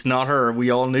 yeah, it's not her. We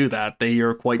all knew that. They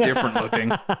are quite different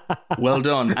looking. Well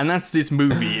done. And that's this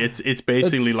movie. It's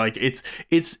basically like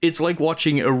it's like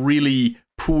watching a really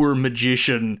poor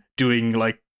magician doing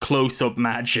like close-up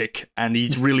magic, and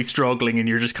he's really struggling, and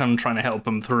you're just kind of trying to help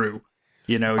him through.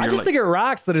 I just think it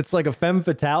rocks that it's like a femme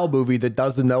fatale movie that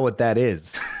doesn't know what that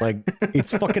is. Like,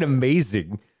 it's fucking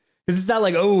amazing. Because it's not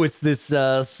like, oh, it's this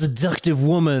seductive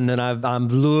woman and I'm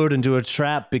lured into a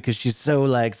trap because she's so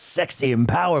like sexy and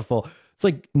powerful. It's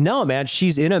like, no, man,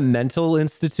 she's in a mental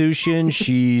institution.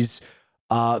 She's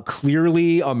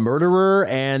clearly a murderer,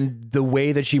 and the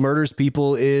way that she murders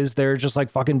people is they're just like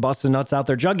fucking busting nuts out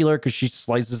their jugular because she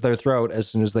slices their throat as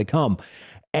soon as they come.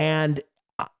 And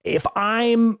if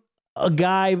I'm a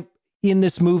guy in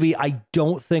this movie, I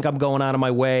don't think I'm going out of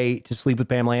my way to sleep with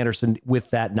Pamela Anderson with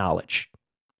that knowledge.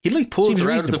 He like pulls Seems her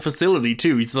reasonable. out of the facility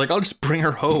too. He's like, I'll just bring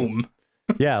her home.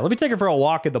 Yeah, let me take her for a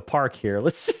walk in the park here.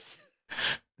 Let's.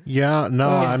 Yeah, no,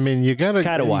 I mean you gotta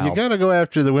go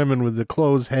after the women with the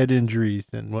closed head injuries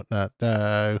and whatnot,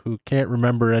 who can't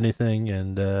remember anything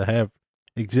and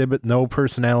exhibit no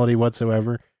personality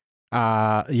whatsoever.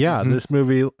 This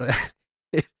movie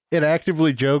it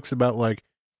actively jokes about like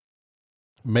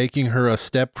making her a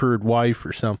Stepford wife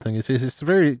or something. It's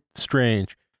very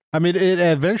strange. I mean, it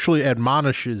eventually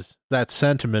admonishes that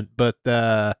sentiment, but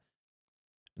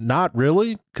not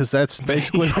really, because that's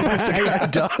basically what the guy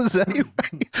does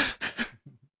anyway.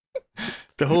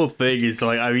 The whole thing is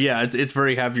like, it's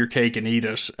very have your cake and eat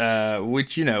it,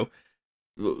 which,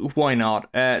 why not?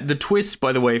 The twist,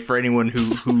 by the way, for anyone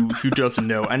who doesn't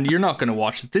know, and you're not going to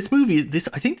watch this movie,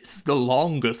 I think this is the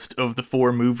longest of the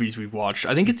 4 movies we've watched.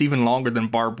 I think it's even longer than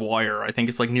Barbed Wire. I think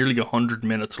it's like nearly 100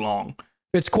 minutes long.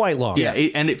 It's quite long. Yeah,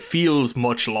 and it feels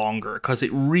much longer because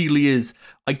it really is.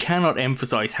 I cannot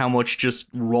emphasize how much just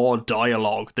raw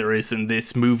dialogue there is in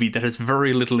this movie that has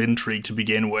very little intrigue to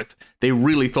begin with. They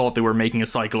really thought they were making a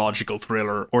psychological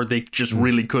thriller, or they just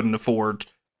really couldn't afford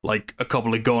like a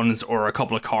couple of guns or a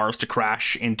couple of cars to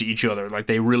crash into each other. Like,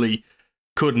 they really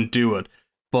couldn't do it.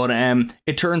 But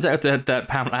it turns out that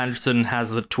Pamela Anderson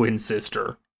has a twin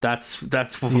sister. That's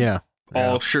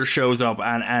all sure shows up,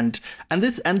 and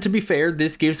to be fair,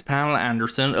 this gives Pamela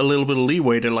Anderson a little bit of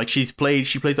leeway to like she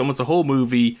plays almost a whole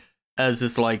movie as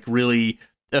this like really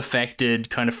affected,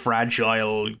 kind of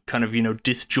fragile, kind of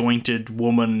disjointed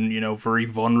woman, very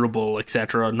vulnerable,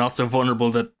 etc. Not so vulnerable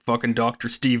that fucking Dr.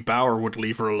 Steve Bauer would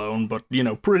leave her alone, but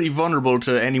pretty vulnerable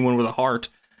to anyone with a heart.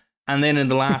 And then in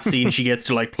the last scene, she gets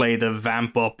to like play the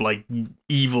vamp up like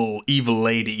evil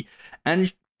lady,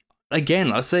 and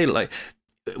again, I'll say like.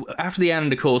 After the Anna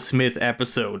Nicole Smith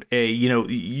episode,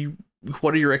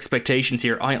 what are your expectations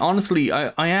here? I honestly,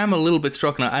 I am a little bit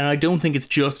struck, and I don't think it's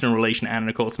just in relation to Anna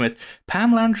Nicole Smith.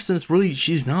 Pamela Anderson's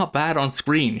she's not bad on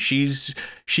screen. She's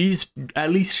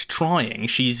at least trying.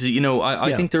 She's,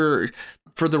 I think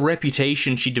for the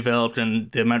reputation she developed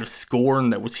and the amount of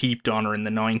scorn that was heaped on her in the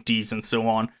 90s and so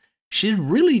on, she's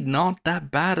really not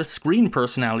that bad a screen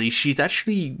personality. She's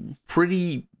actually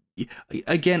pretty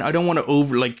again, I don't want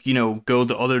to go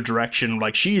the other direction.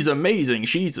 Like, she's amazing,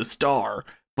 she's a star,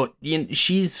 but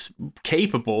she's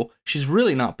capable. She's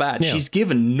really not bad. Yeah. She's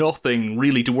given nothing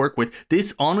really to work with.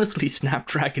 This, honestly,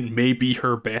 Snapdragon may be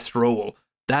her best role.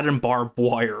 That and Barbed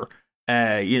Wire.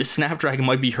 Snapdragon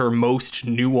might be her most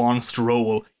nuanced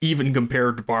role, even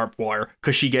compared to Barbed Wire,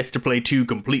 because she gets to play two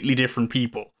completely different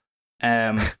people.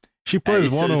 She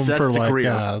plays one of them for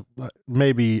the like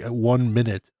maybe 1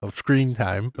 minute of screen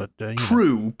time, but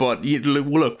true. But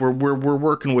look, we're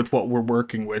working with what we're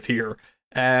working with here.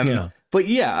 But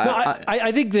yeah, no,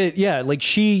 I think that like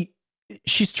she's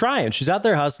trying. She's out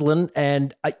there hustling,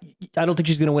 and I don't think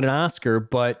she's going to win an Oscar,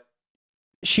 but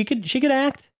she could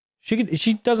act.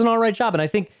 She does an all right job, and I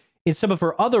think in some of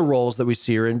her other roles that we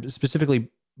see her in, specifically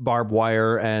Barbed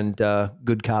Wire and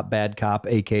Good Cop, Bad Cop,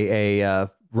 aka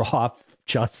Raw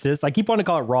Justice. I keep wanting to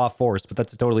call it Raw Force, but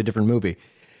that's a totally different movie.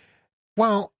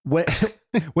 Well,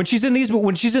 when she's in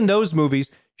those movies,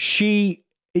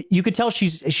 you could tell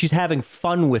she's having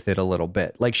fun with it a little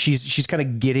bit. Like she's kind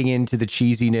of getting into the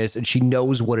cheesiness, and she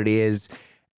knows what it is,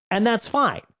 and that's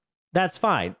fine. That's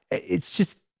fine. It's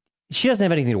just she doesn't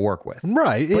have anything to work with,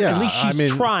 right? But yeah, at least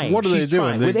she's trying. What are they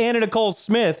doing? With Anna Nicole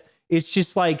Smith, it's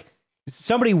just like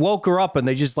somebody woke her up and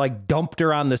they just like dumped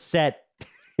her on the set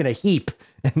in a heap.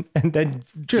 And then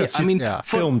just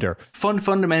filmed her.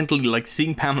 Fundamentally, like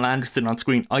seeing Pamela Anderson on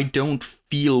screen, I don't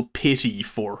feel pity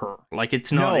for her. Like it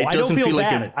doesn't feel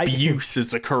like abuse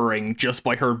is occurring just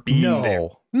by her being there.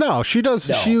 No, she does.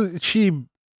 No. She.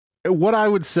 What I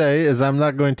would say is, I'm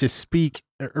not going to speak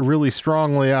really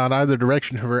strongly on either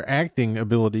direction of her acting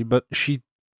ability, but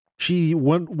we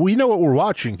know what we're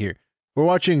watching here. We're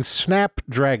watching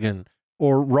Snapdragon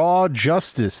or Raw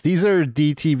Justice. These are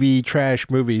DTV trash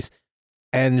movies.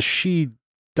 And she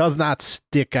does not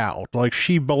stick out. Like,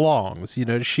 she belongs.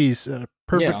 She's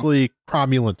perfectly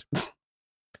cromulent.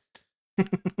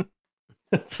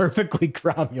 Perfectly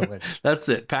cromulent. That's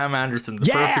it. Pam Anderson, the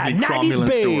perfectly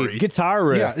cromulent story. Guitar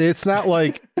riff. Yeah, it's not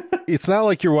like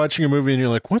you're watching a movie and you're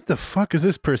like, what the fuck is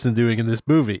this person doing in this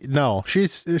movie? No,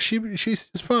 she's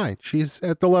fine. She's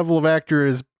at the level of actor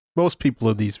as most people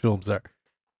in these films are.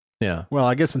 Yeah. Well,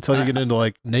 I guess until you get into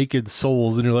like Naked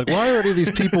Souls and you're like, why are any of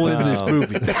these people in this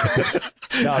movie?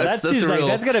 No,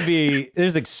 that's gonna be,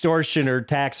 there's extortion or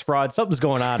tax fraud. Something's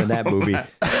going on in that movie.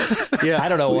 Yeah, I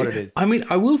don't know what it is. I mean,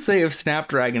 I will say of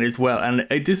Snapdragon as well, and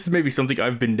this is maybe something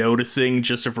I've been noticing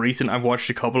just of recent. I've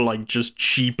watched a couple like just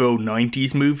cheapo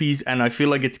 90s movies, and I feel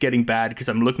like it's getting bad because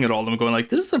I'm looking at all of them going like,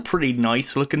 this is a pretty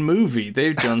nice looking movie.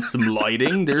 They've done some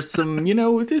lighting. There's some,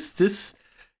 this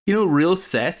real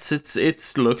sets.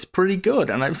 It looks pretty good,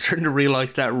 and I'm starting to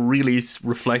realize that really is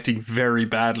reflecting very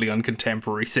badly on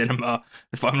contemporary cinema.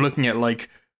 If I'm looking at like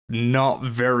not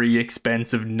very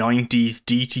expensive 90s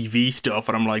DTV stuff,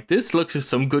 and I'm like, this looks like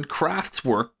some good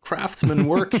craftsman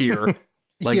work here.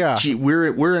 Like, yeah. Gee,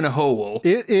 we're in a hole.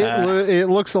 It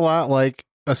looks a lot like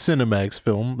a Cinemax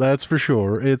film, that's for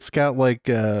sure. It's got like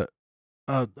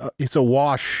it's a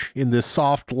wash in this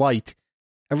soft light.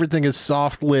 Everything is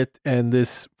soft lit, and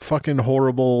this fucking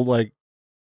horrible like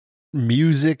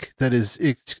music that is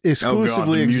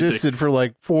exclusively existed for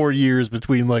like 4 years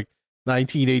between like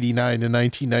 1989 and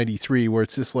 1993, where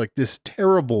it's just like this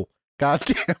terrible,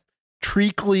 goddamn,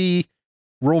 treacly,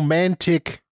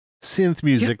 romantic synth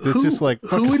music that's just like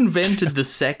who invented the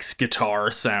sex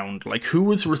guitar sound? Like, who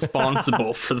was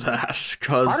responsible for that?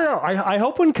 Because I don't know. I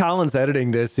hope when Colin's editing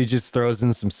this, he just throws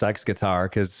in some sex guitar,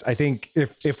 because I think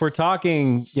if we're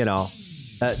talking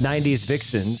 90s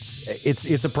vixens,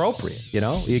 it's appropriate.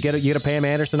 You get a Pam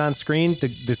Anderson on screen,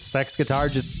 the sex guitar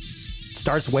just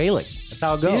starts wailing. That's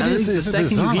how it goes. And it's the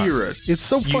second you hear it, it's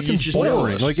so fucking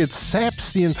boring. Like, it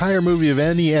saps the entire movie of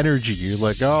any energy. You're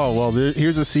like, oh well,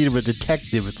 here's a scene of a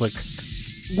detective. It's like,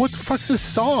 what the fuck's this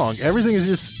song? Everything is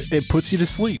just, it puts you to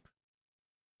sleep.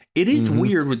 It is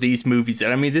weird with these movies,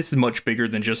 and I mean, this is much bigger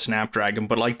than just Snapdragon,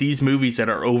 but like these movies that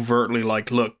are overtly like,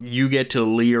 look, you get to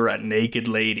leer at naked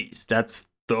ladies. That's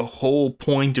the whole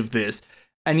point of this.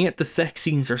 And yet the sex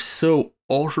scenes are so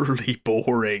utterly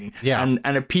boring. Yeah.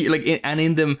 And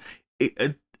in them,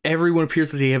 everyone appears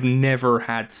that they have never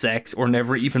had sex or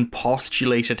never even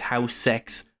postulated how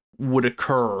sex would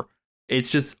occur. It's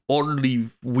just utterly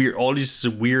weird. All these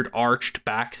weird arched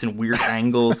backs and weird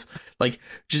angles, like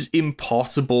just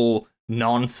impossible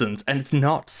nonsense. And it's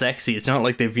not sexy. It's not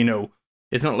like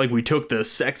it's not like we took the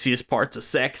sexiest parts of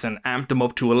sex and amped them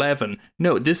up to 11.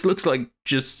 No, this looks like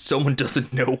just someone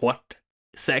doesn't know what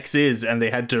sex is, and they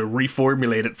had to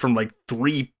reformulate it from like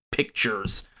 3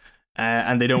 pictures,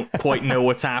 and they don't quite know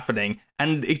what's happening.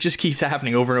 And it just keeps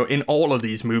happening over and over in all of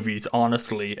these movies,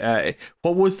 honestly.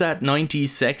 What was that 90s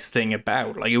sex thing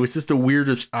about? Like, it was just the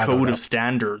weirdest code of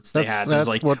standards they had. That's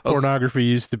like, what pornography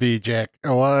used to be, Jack.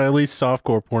 Oh, well, at least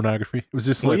softcore pornography. It was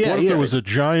just like, what if there was a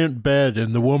giant bed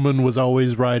and the woman was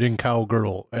always riding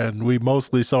cowgirl, and we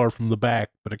mostly saw her from the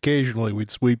back, but occasionally we'd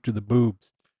sweep to the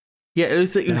boobs. Yeah, it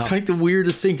was like the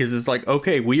weirdest thing, because it's like,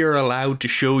 okay, we are allowed to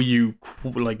show you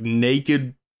like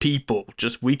naked people,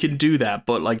 just we can do that,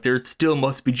 but like there still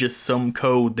must be just some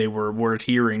code they were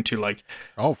adhering to, like,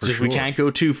 oh, for just sure. we can't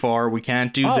go too far, we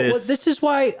can't do this. Well, this is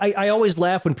why I always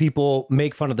laugh when people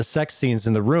make fun of the sex scenes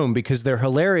in The Room, because they're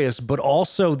hilarious, but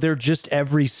also they're just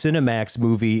every Cinemax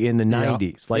movie in the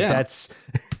 90s. Like that's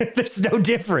there's no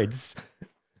difference.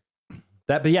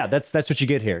 But yeah, that's what you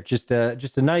get here. Just a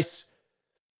nice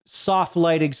soft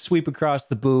lighting sweep across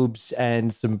the boobs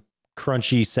and some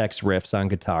crunchy sex riffs on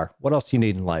guitar. What else do you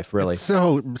need in life, really? It's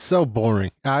so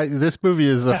boring. This movie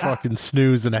is a fucking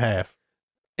snooze and a half.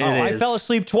 I fell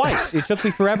asleep twice. It took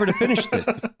me forever to finish this.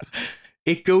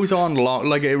 It goes on long.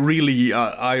 Like, it really,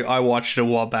 I watched it a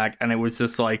while back, and it was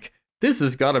just like, this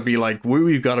has got to be like,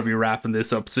 we've got to be wrapping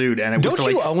this up soon. And it was Don't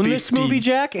like, you own this movie,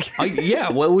 Jack? Well,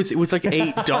 it was like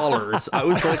 $8. I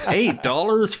was like,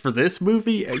 $8 for this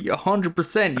movie?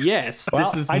 100% yes. Well,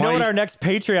 this is I know what our next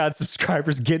Patreon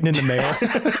subscriber's getting in the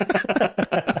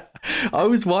mail. I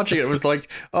was watching it. It was like,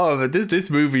 oh, but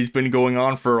this movie's been going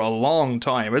on for a long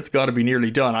time. It's got to be nearly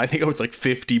done. I think I was like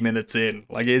 50 minutes in.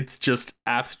 Like, it's just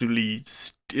absolutely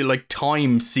like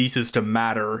time ceases to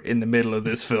matter in the middle of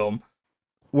this film.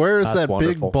 Where is that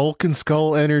wonderful. big bulk and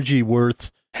skull energy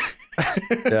worth?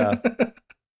 Yeah.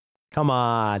 Come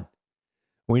on.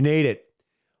 We need it.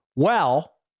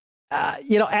 Well,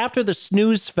 after the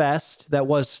snooze fest that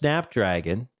was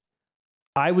Snapdragon,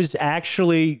 I was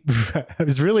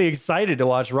really excited to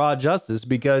watch Raw Justice,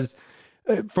 because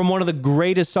from one of the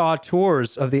greatest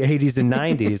auteurs of the 80s and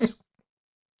 90s,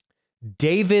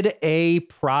 David A.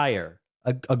 Pryor,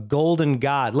 a golden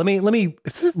god. Let me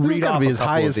This has got to be his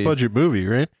highest budget movie,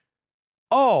 right?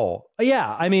 Oh,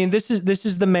 yeah. I mean, this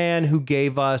is the man who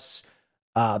gave us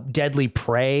Deadly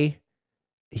Prey.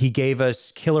 He gave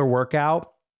us Killer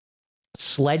Workout,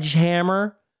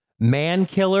 Sledgehammer, Man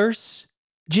Killers,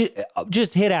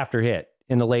 just hit after hit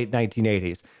in the late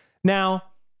 1980s. Now,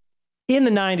 in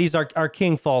the 90s, our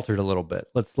king faltered a little bit.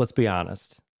 Let's be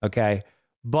honest, okay?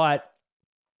 But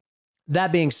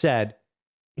that being said,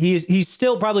 he's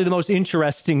still probably the most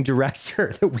interesting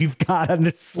director that we've got on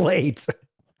this slate.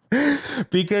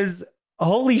 Because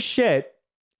holy shit,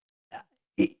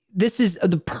 this is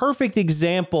the perfect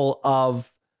example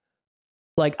of,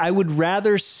 like, I would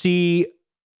rather see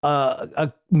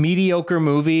a mediocre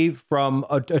movie from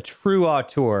a true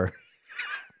auteur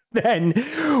than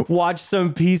watch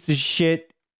some piece of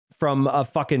shit from a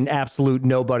fucking absolute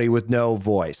nobody with no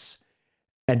voice.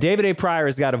 And David A. Pryor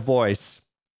has got a voice.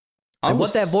 And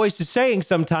what that voice is saying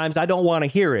sometimes, I don't want to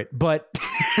hear it, but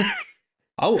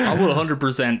I will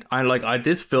 100%.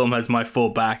 This film has my full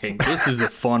backing. This is a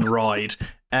fun ride.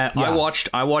 I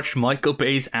watched Michael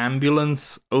Bay's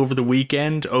Ambulance over the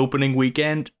weekend, opening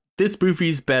weekend. This movie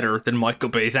is better than Michael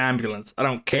Bay's Ambulance. I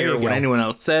don't care what anyone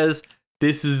else says.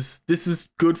 This is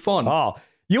good fun. Oh,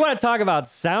 you want to talk about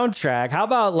soundtrack? How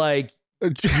about like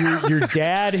your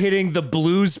dad hitting the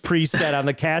blues preset on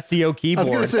the Casio keyboard? I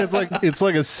was gonna say it's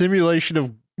like a simulation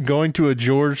of going to a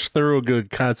George Thorogood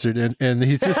concert, and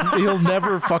he'll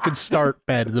never fucking start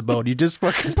Bad to the Bone. He just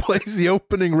fucking plays the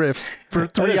opening riff for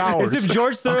 3 hours. As if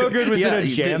George Thorogood was in a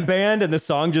jam band and the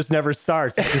song just never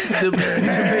starts. The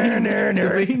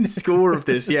main score of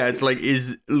this,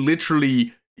 is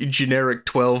literally generic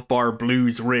 12-bar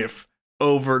blues riff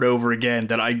over and over again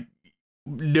that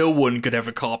no one could have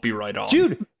a copyright on.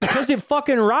 Dude, because it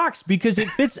fucking rocks, because it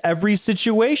fits every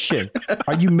situation.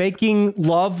 Are you making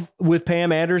love with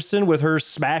Pam Anderson with her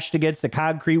smashed against the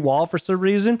concrete wall for some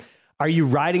reason? Are you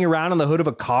riding around on the hood of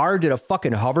a car? Did a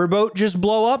fucking hoverboat just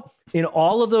blow up? In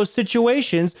all of those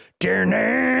situations,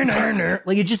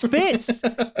 like, it just fits.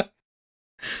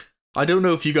 I don't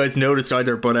know if you guys noticed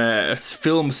either, but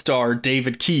film star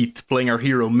David Keith, playing our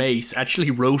hero Mace,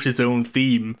 actually wrote his own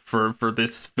theme for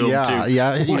this film too.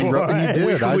 Yeah, he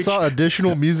did. I saw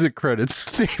additional music credits.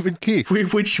 David Keith.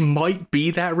 Which might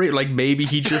be that riff. Like, maybe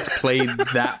he just played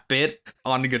that bit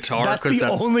on the guitar. That's the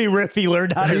only riff he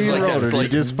learned how to He play. wrote it. He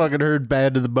just fucking heard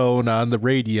Bad to the Bone on the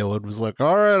radio and was like,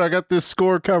 all right, I got this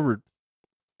score covered.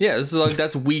 Yeah, this is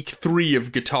that's week 3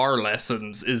 of guitar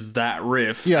lessons, is that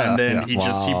riff. Yeah, and then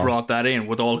yeah. he brought that in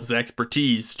with all his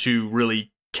expertise to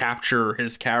really capture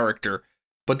his character.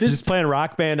 But this just playing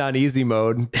Rock Band on easy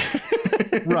mode.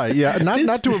 Right, yeah.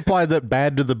 Not to imply that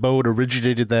Bad to the Bone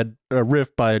originated that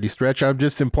riff by any stretch. I'm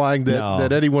just implying that, No.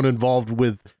 that anyone involved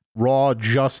with raw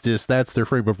justice, that's their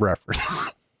frame of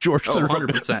reference. George Oh, Thorogood.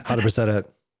 100%. 100% it.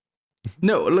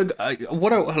 No, look,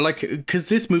 because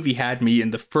this movie had me in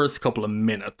the first couple of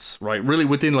minutes, right? Really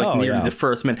within like Oh, nearly yeah. the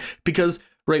first minute. Because,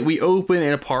 right, we open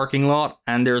in a parking lot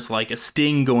and there's like a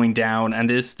sting going down, and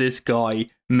this guy,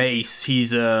 Mace,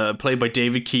 he's played by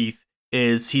David Keith,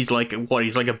 he's like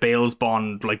a Bales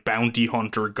Bond, like bounty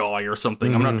hunter guy or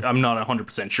something. Mm-hmm. I'm not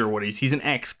 100% sure what he's an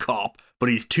ex-cop, but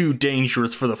he's too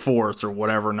dangerous for the force or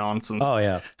whatever nonsense. Oh,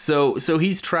 yeah. So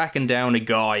he's tracking down a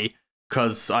guy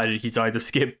because he's either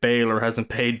skipped bail or hasn't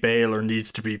paid bail or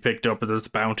needs to be picked up or there's a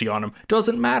bounty on him.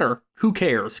 Doesn't matter. Who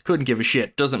cares? Couldn't give a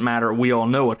shit. Doesn't matter. We all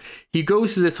know it. He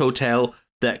goes to this hotel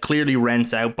that clearly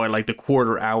rents out by like the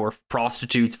quarter hour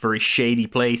prostitutes, very shady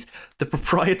place. The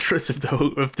proprietress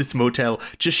of this motel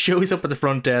just shows up at the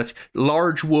front desk,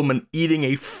 large woman eating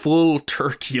a full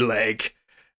turkey leg.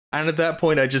 And at that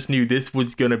point, I just knew this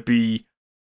was going to be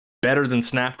better than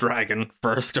Snapdragon,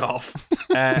 first off.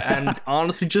 And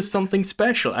honestly, just something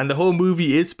special. And the whole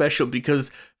movie is special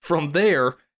because from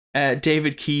there,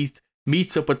 David Keith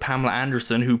meets up with Pamela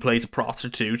Anderson, who plays a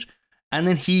prostitute, and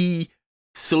then he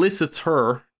solicits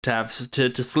her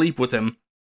to sleep with him,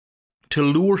 to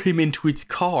lure him into his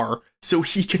car so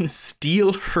he can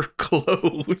steal her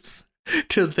clothes,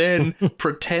 to then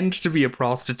pretend to be a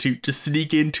prostitute to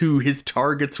sneak into his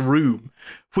target's room,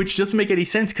 which doesn't make any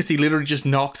sense because he literally just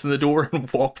knocks on the door and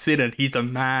walks in, and he's a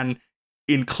man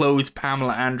in clothes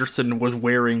Pamela Anderson was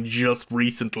wearing just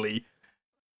recently.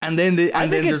 And then I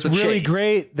think there's it's a really chase.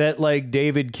 great that like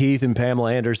David Keith and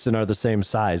Pamela Anderson are the same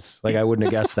size. Like I wouldn't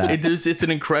have guessed that. It's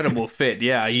an incredible fit.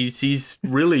 Yeah, he's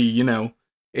really, you know,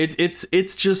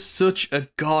 it's just such a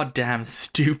goddamn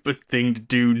stupid thing to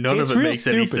do. None It's of it real makes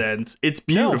any stupid. sense. It's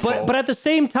No, beautiful. but at the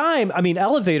same time, I mean,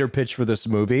 elevator pitch for this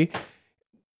movie.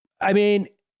 I mean,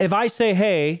 if I say,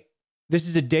 hey, this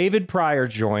is a David Pryor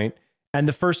joint, and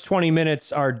the first 20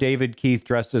 minutes are David Keith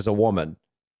dressed as a woman,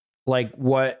 like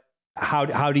what?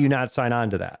 How do you not sign on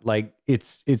to that? Like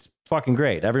it's fucking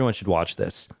great. Everyone should watch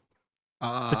this.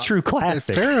 It's a true It's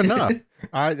classic. fair enough.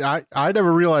 I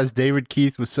never realized David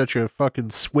Keith was such a fucking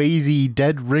Swayze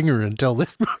dead ringer until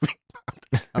this movie.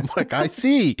 I'm like, I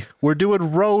see. We're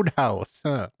doing Roadhouse.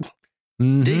 Huh?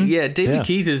 Mhm. David Yeah.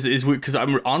 Keith is weird because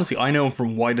I know him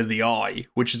from White of the Eye,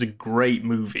 which is a great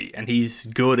movie, and he's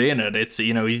good in it. It's,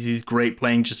 you know, he's great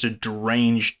playing just a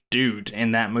deranged dude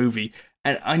in that movie.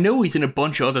 And I know he's in a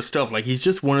bunch of other stuff. Like, he's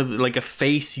just one of the, like a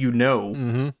face, you know.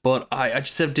 Mm-hmm. But I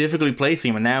just have difficulty placing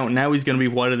him. And now he's going to be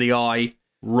White of the Eye,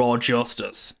 Raw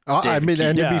Justice. I David mean, Keith.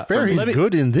 and to Yeah, be fair, let he's me-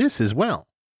 good in this as well.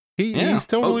 Yeah. He's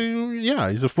totally,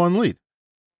 he's a fun lead.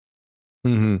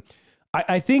 Mm-hmm.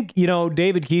 I think, you know,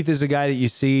 David Keith is a guy that you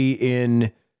see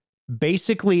in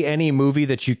basically any movie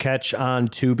that you catch on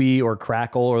Tubi or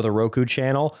Crackle or the Roku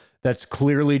channel that's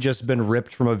clearly just been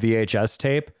ripped from a VHS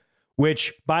tape,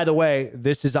 which, by the way,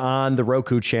 this is on the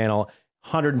Roku channel,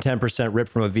 110% ripped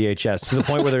from a VHS to the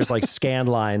point where there's like scan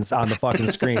lines on the fucking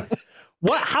screen.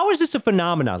 How is this a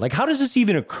phenomenon? Like, how does this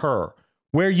even occur?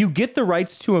 Where you get the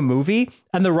rights to a movie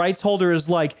and the rights holder is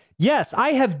like, yes, I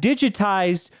have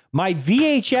digitized my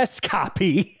VHS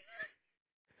copy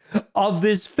of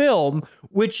this film,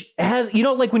 which has, you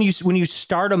know, like when you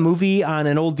start a movie on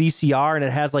an old VCR and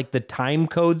it has like the time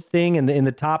code thing in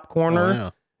the top corner. Oh,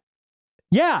 yeah.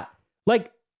 Yeah.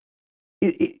 Like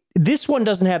this one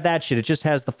doesn't have that shit. It just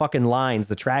has the fucking lines,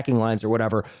 the tracking lines or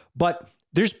whatever. But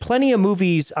there's plenty of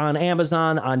movies on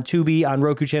Amazon, on Tubi, on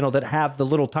Roku channel that have the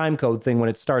little time code thing when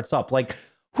it starts up. Like,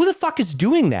 who the fuck is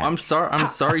doing that? I'm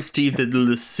sorry, Steve, that the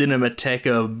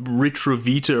Cinemateca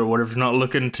Retrovita or whatever is not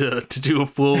looking to do a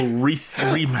full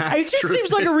remaster. It just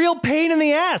seems like a real pain in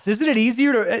the ass. Isn't it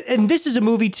easier to... And this is a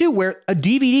movie, too, where a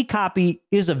DVD copy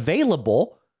is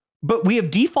available, but we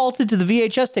have defaulted to the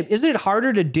VHS tape. Isn't it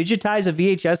harder to digitize a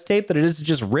VHS tape than it is to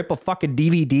just rip a fucking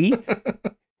DVD?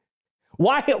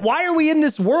 Why are we in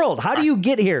this world? How do you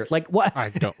get here? Like, what? I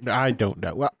don't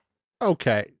know. Well,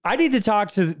 okay. I need to talk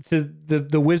to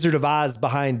the Wizard of Oz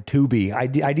behind Tubi.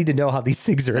 I need to know how these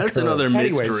things are That's occurring. another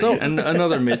mystery. Anyway, so- and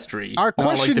another mystery. Our Not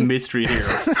like question- the mystery here.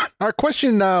 Our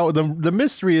question now, the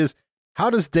mystery is,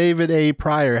 how does David A.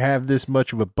 Pryor have this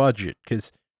much of a budget?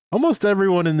 Because almost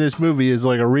everyone in this movie is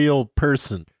like a real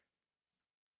person.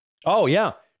 oh,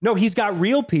 yeah. No, he's got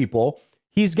real people.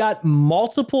 He's got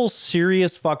multiple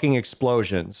serious fucking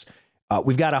explosions.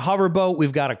 We've got a hoverboat,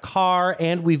 we've got a car,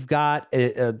 and we've got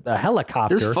a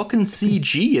helicopter. There's fucking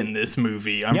CG in this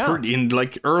movie. I'm Yeah. pretty in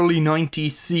like early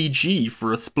 90s CG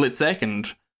for a split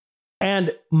second.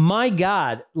 And my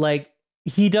God, like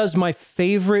he does my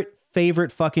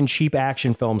favorite fucking cheap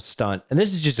action film stunt. And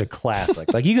this is just a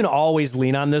classic. Like, you can always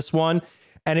lean on this one.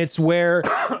 And it's where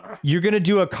you're going to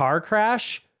do a car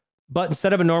crash, but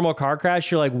instead of a normal car crash,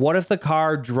 you're like, what if the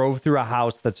car drove through a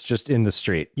house that's just in the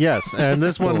street? Yes, and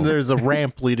this one there's a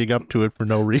ramp leading up to it for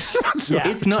no reason. Yeah,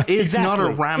 It's not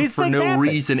a ramp These for things no happen.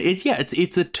 reason.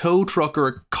 It's a tow truck or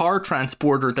a car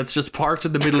transporter that's just parked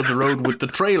in the middle of the road with the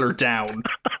trailer down.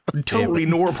 Totally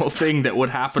normal thing that would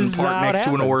happen This is parked how it next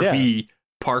to an happens, RV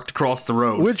parked across the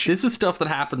road. Which- this is stuff that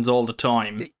happens all the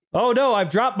time. Oh no, I've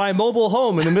dropped my mobile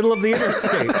home in the middle of the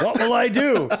interstate. What will I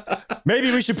do? Maybe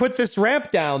we should put this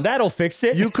ramp down. That'll fix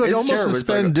it. You could It's almost terrible. It's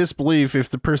suspend like disbelief if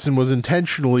the person was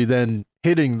intentionally then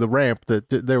hitting the ramp, that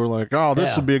they were like, oh,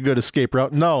 this Yeah. would be a good escape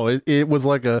route. No, it was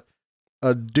like a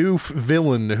doof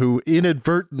villain who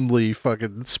inadvertently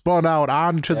fucking spun out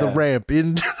onto the Yeah. ramp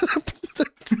into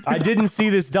I didn't see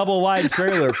this double wide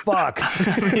trailer. Fuck.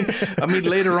 I mean,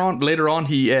 later on,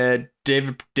 he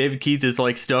David Keith is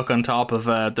like stuck on top of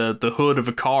the hood of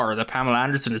a car that Pamela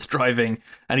Anderson is driving,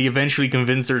 and he eventually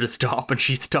convinces her to stop, and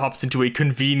she stops into a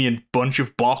convenient bunch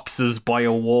of boxes by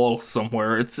a wall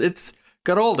somewhere. It's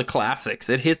got all the classics.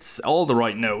 It hits all the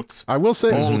right notes. I will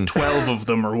say All 12 of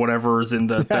them or whatever is in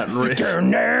that riff.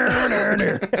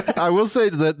 I will say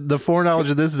that the foreknowledge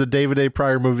of this is a David A.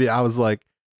 Pryor movie, I was like,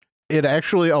 it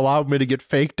actually allowed me to get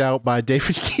faked out by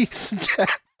David Keith's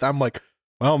death. I'm like,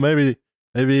 well, maybe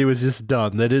he was just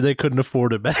done. They couldn't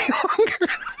afford him any longer.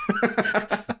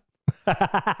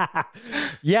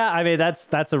 Yeah, I mean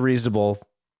that's a reasonable.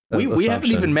 We haven't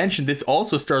assumption. even mentioned this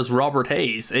also stars Robert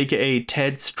Hayes, aka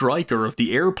Ted Stryker of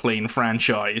the Airplane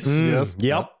franchise. Yes.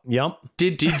 Yep.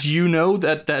 Did you know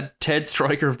that Ted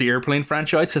Stryker of the Airplane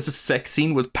franchise has a sex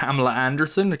scene with Pamela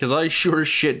Anderson? Because I sure as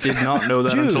shit did not know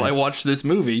that Dude. until I watched this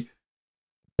movie.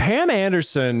 Pam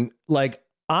Anderson, like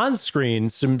on screen,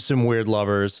 some weird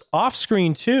lovers. Off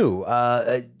screen too.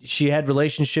 She had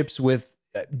relationships with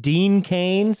Dean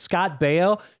Cain, Scott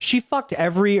Baio. She fucked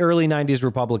every early '90s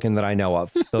Republican that I know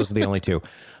of. Those are the only two.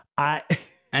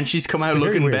 And she's come It's out very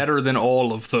looking weird. better than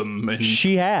all of them. And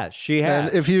She has.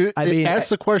 And if you I mean, ask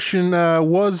the question,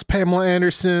 was Pamela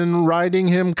Anderson riding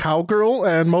him cowgirl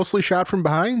and mostly shot from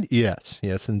behind? Yes,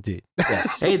 indeed.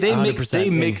 yes, hey, they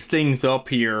 100%. mix things up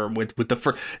here with the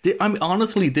first. I mean,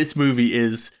 honestly, this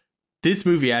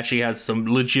movie actually has some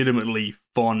legitimately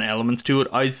fun elements to it.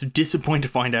 I was disappointed to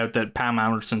find out that Pam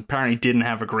Anderson apparently didn't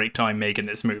have a great time making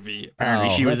this movie. Apparently,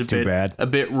 Oh, she was that's too bad. a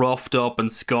bit roughed up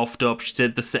and scuffed up. She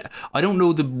said I don't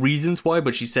know the reasons why,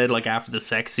 but she said like after the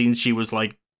sex scenes, she was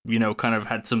like, kind of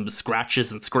had some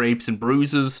scratches and scrapes and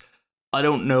bruises. I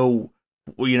don't know,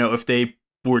 if they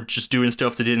were just doing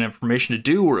stuff they didn't have permission to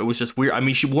do, or it was just weird. I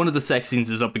mean, one of the sex scenes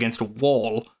is up against a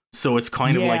wall, so it's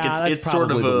kind of like Yeah, it's that's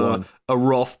sort of probably the one. a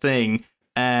rough thing.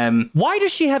 Why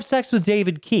does she have sex with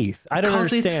David Keith? I don't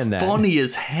Because understand it's that. funny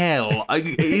as hell.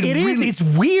 It is. really, It's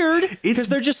weird It's- because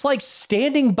they're just like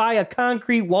standing by a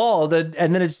concrete wall, and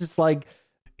then it's just like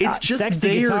It's just sexy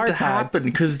there guitar to time. happen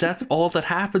because that's all that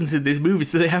happens in this movie.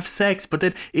 So they have sex, but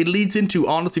then it leads into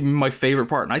honestly my favorite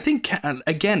part. And I think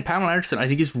again, Pamela Anderson, I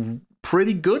think is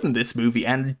pretty good in this movie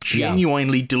and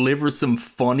genuinely delivers some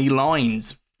funny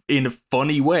lines in a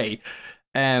funny way.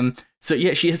 So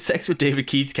yeah, she has sex with David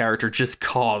Keith's character just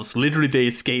cause. Literally, they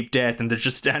escape death and they're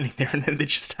just standing there and then they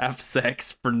just have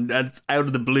sex that's out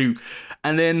of the blue.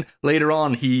 And then later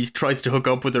on, he tries to hook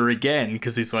up with her again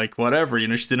because he's like, whatever,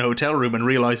 she's in a hotel room and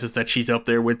realizes that she's up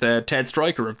there with Ted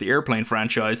Stryker of the Airplane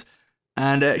franchise.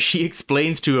 And she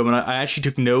explains to him, and I actually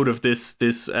took note of this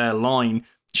line.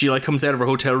 She comes out of her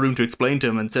hotel room to explain to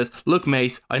him and says, "Look,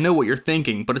 Mace, I know what you're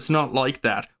thinking, but it's not like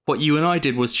that. What you and I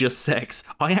did was just sex.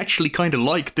 I actually kind of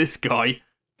like this guy."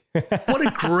 What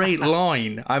a great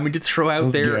line. I mean, to throw out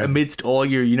That's there good. amidst all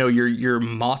your, your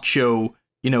macho,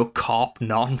 cop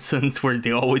nonsense where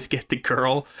they always get the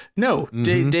girl. No,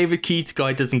 David Keith's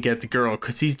guy doesn't get the girl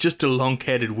because he's just a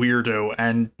lunk-headed weirdo.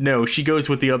 And no, she goes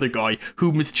with the other guy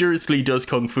who mysteriously does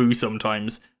kung fu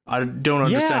sometimes. I don't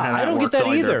understand how that I don't works get that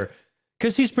either. either.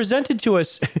 Because he's presented to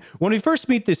us when we first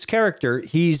meet this character,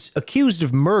 he's accused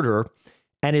of murder,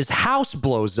 and his house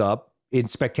blows up in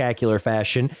spectacular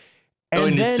fashion. And In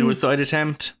his then, suicide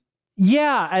attempt.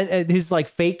 yeah, and his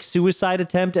fake suicide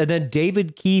attempt, and then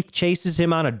David Keith chases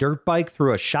him on a dirt bike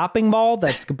through a shopping mall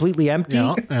that's completely empty.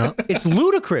 Yeah. It's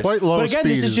ludicrous. Quite low But again,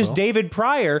 this speed is as just well. David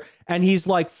Pryor, and he's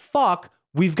like, "Fuck,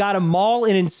 we've got a mall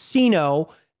in Encino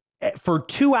for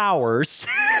 2 hours.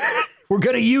 We're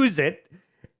gonna use it."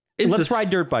 let's ride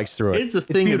dirt bikes through it. It's a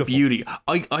thing of beautiful.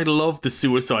 beauty. I love the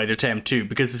suicide attempt too,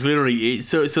 because it's literally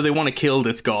so they want to kill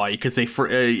this guy because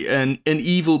an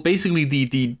evil, basically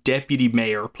the deputy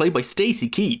mayor, played by Stacy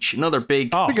Keach, another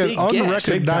big Like an big guest.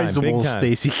 unrecognizable Big time.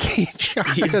 Stacy Keach.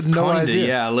 I had no Kinda, idea.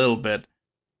 Yeah, a little bit.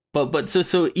 But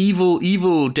so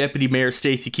evil deputy mayor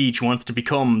Stacy Keach wants to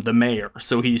become the mayor,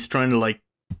 so he's trying to like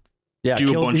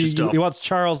do a bunch of stuff. He wants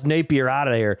Charles Napier out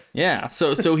of here. Yeah,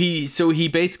 so he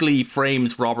basically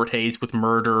frames Robert Hayes with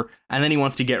murder, and then he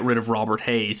wants to get rid of Robert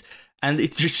Hayes. And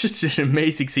it's just an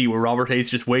amazing scene where Robert Hayes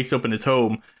just wakes up in his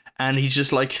home, and he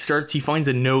just like he finds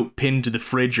a note pinned to the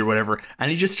fridge or whatever, and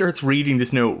he just starts reading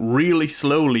this note really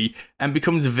slowly and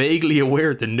becomes vaguely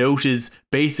aware the note is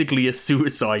basically a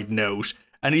suicide note.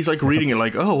 And he's like reading it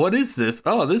like, oh, what is this?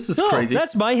 Oh, this is crazy.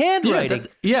 That's my handwriting.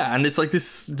 And it's like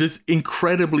this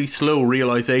incredibly slow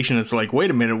realization. It's like,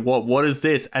 wait a minute, what is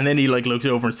this? And then he like looks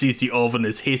over and sees the oven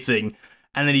is hissing,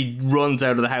 and then he runs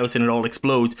out of the house and it all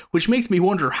explodes, which makes me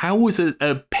wonder, how is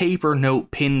a paper note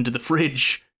pinned to the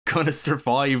fridge gonna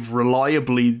survive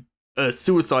reliably a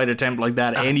suicide attempt like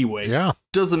that anyway? Yeah.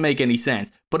 Doesn't make any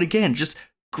sense. But again, just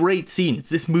great scenes.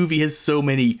 This movie has so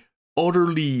many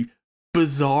utterly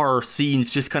bizarre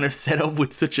scenes just kind of set up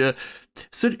with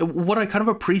what I kind of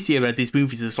appreciate about these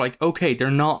movies is like, okay, they're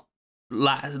not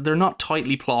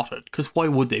tightly plotted, because why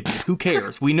would they be? Who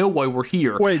cares? We know why we're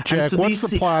here. Wait, Jack, what's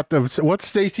the plot of what's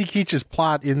Stacy Keach's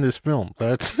plot in this film?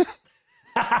 That's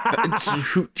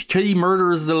he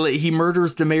murders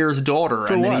the mayor's daughter,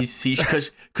 For and what? then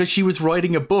because she was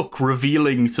writing a book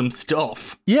revealing some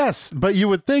stuff. yes, but you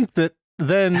would think that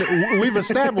then we've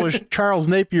established Charles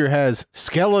Napier has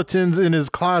skeletons in his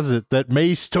closet that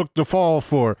Mace took the fall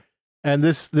for, and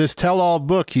this tell-all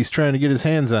book, he's trying to get his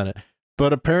hands on it.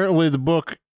 But apparently the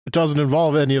book doesn't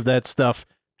involve any of that stuff,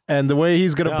 and the way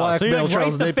he's going to No, so he, blackmail like, Charles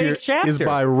writes the Napier fake chapter. is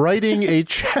by writing a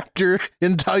chapter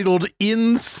entitled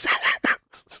Incest.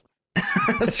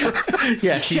 That's right.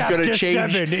 Yeah, she's Chapter gonna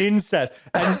change. 7, incest.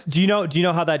 And do you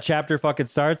know how that chapter fucking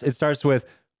starts? It starts with,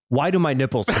 "Why do my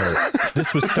nipples hurt?"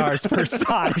 This was Star's first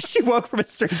thought as she woke from a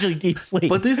strangely deep sleep.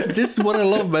 But this is what I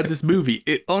love about this movie.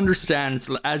 It understands,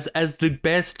 as the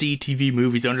best DTV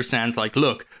movies understands, like,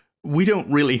 look, we don't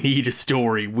really need a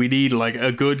story. We need like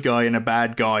a good guy and a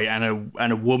bad guy and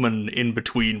a woman in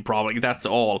between, probably. That's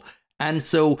all. And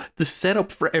so the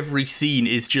setup for every scene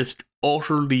is just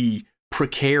utterly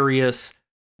precarious,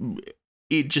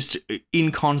 it just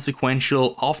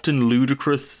inconsequential, often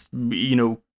ludicrous.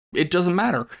 It doesn't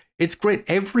matter. It's great.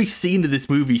 Every scene of this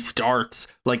movie starts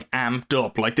like amped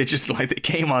up, like they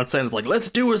came on set and it's like, let's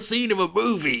do a scene of a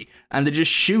movie, and they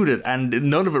just shoot it, and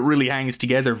none of it really hangs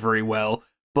together very well.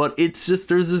 But it's just,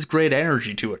 there's this great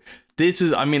energy to it. This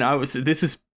is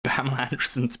Pamela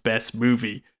Anderson's best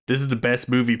movie. This is the best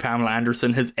movie Pamela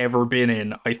Anderson has ever been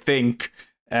in, I think.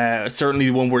 Certainly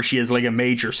the one where she has like a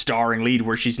major starring lead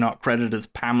where she's not credited as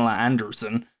Pamela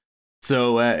Anderson.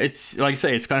 So it's, like I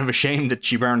say, it's kind of a shame that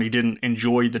she apparently didn't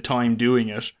enjoy the time doing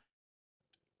it.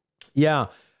 Yeah,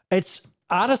 it's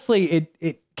honestly,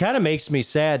 it kind of makes me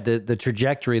sad that the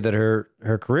trajectory that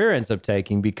her career ends up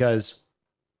taking, because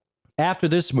after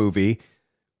this movie,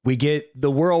 we get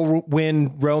the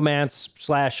whirlwind romance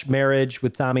 / marriage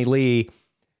with Tommy Lee,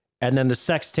 and then the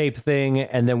sex tape thing,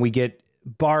 and then we get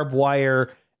Barbed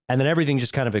Wire, and then everything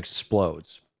just kind of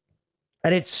explodes.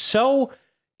 And it's so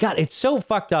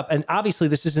fucked up. And obviously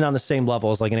this isn't on the same level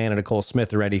as like an Anna Nicole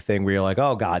Smith or anything where you're like,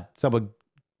 oh God, someone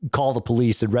call the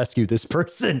police and rescue this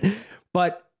person.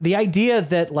 But the idea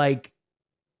that like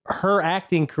her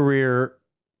acting career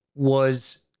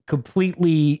was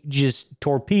completely just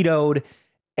torpedoed,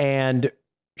 and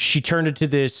she turned into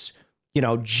this,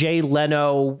 Jay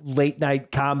Leno late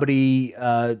night comedy,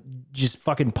 just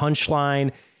fucking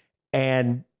punchline.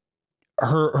 And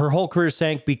her whole career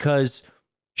sank because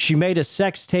she made a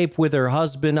sex tape with her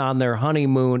husband on their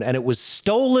honeymoon, and it was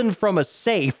stolen from a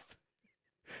safe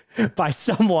by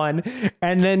someone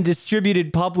and then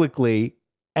distributed publicly.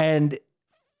 And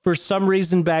for some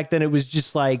reason back then, it was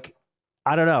just like,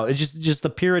 I don't know, it's just the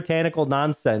puritanical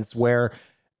nonsense where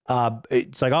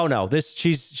it's like, oh no,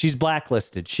 she's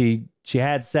blacklisted. She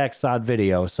had sex on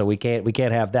video, so we can't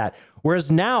have that.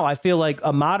 Whereas now I feel like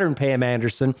a modern Pam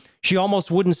Anderson, she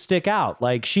almost wouldn't stick out.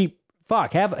 Like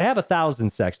have 1,000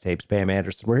 sex tapes, Pam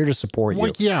Anderson. We're here to support you.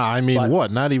 Well, yeah, I mean,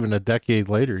 not even a decade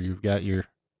later, you've got your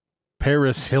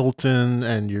Paris Hilton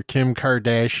and your Kim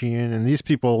Kardashian, and these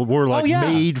people were like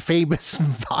made famous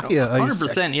via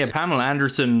 100%. Yeah, Pamela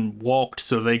Anderson walked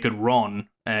so they could run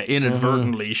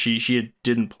inadvertently. She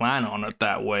didn't plan on it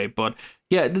that way, but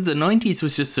yeah, the 90s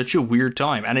was just such a weird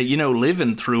time, and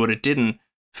living through it didn't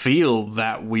feel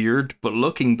that weird, but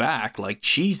looking back, like,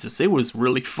 Jesus, it was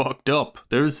really fucked up.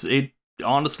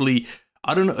 Honestly,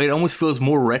 I don't know, it almost feels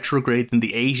more retrograde than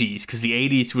the 80s, because the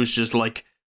 80s was just like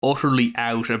utterly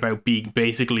out about being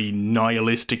basically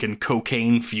nihilistic and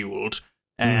cocaine fueled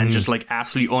and just like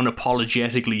absolutely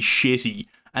unapologetically shitty.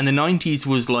 And the 90s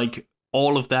was like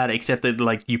all of that, except that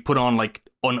like you put on like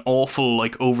an awful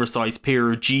like oversized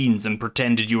pair of jeans and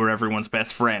pretended you were everyone's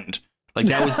best friend. Like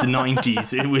that was the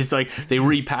 90s. It was like they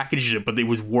repackaged it, but it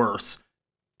was worse.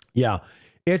 Yeah.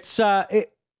 It's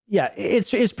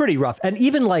it's pretty rough. And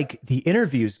even like the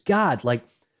interviews, God, like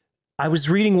I was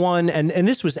reading one and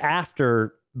this was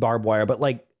after Barbed Wire, but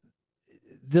like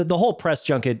the whole press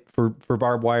junket for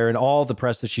Barbed Wire and all the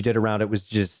press that she did around it was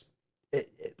just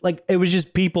it was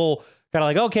just people kind of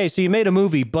like, okay, so you made a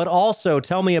movie, but also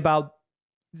tell me about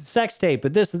sex tape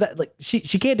and this and that. Like she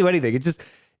can't do anything. It just,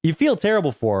 you feel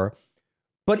terrible for her.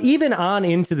 But even on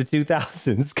into the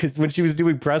 2000s, because when she was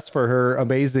doing press for her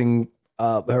amazing,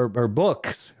 her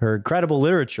books, her incredible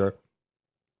literature,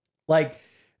 like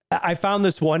I found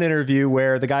this one interview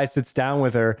where the guy sits down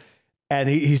with her and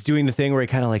he's doing the thing where he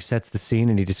kind of like sets the scene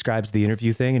and he describes the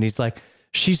interview thing. And he's like,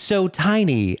 she's so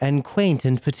tiny and quaint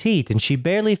and petite and she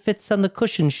barely fits on the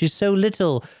cushion. She's so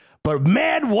little, but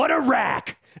man, what a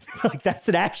rack. Like that's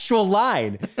an actual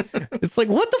line. It's like,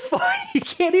 what the fuck? You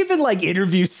can't even like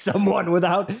interview someone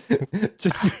without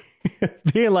just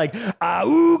being like,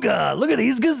 ooga, look at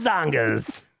these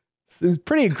gazongas. It's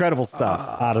pretty incredible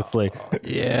stuff, honestly.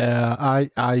 Yeah,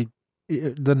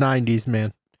 the 90s,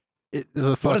 man. It is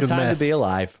a fucking what a time mess. to be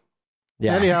alive.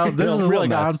 Yeah. Anyhow, this is Real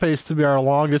like mess. on pace to be our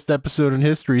longest episode in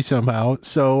history somehow.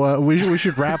 So we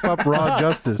should wrap up Raw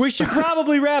Justice. We should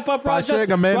probably wrap up Raw by Justice.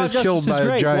 saying a man Raw is Justice killed by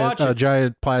great. Watch a it.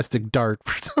 giant plastic dart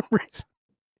for some reason.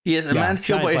 Yeah, the man's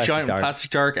killed by a giant plastic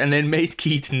dart, and then Mace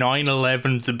Keith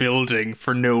 9/11's a building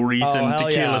for no reason hell to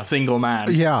kill yeah. a single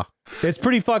man. Yeah. It's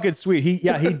pretty fucking sweet. He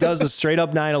does a straight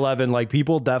up 9/11. Like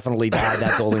people definitely died.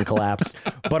 That building collapsed.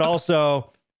 But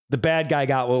also the bad guy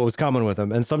got what was coming with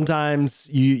him. And sometimes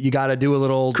you got to do a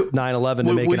little 9/11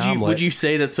 to make an omelet. Would you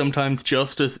say that sometimes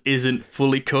justice isn't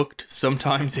fully cooked?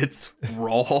 Sometimes it's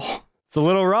raw. It's a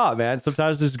little raw, man.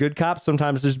 Sometimes there's good cops.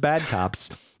 Sometimes there's bad cops.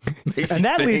 And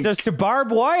that leads us to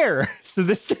Barbed Wire. So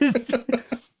this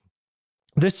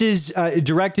is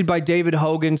directed by David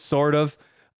Hogan, sort of.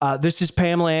 This is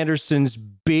Pamela Anderson's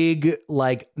big,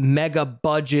 like, mega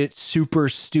budget, super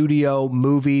studio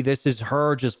movie. This is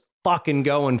her just fucking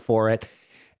going for it.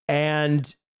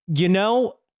 And, you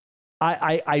know,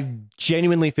 I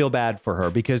genuinely feel bad for her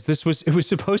because it was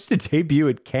supposed to debut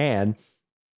at Cannes.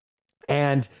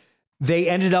 And they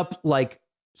ended up, like,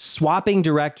 swapping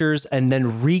directors and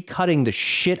then recutting the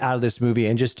shit out of this movie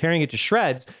and just tearing it to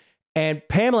shreds. And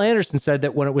Pamela Anderson said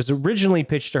that when it was originally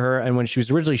pitched to her and when she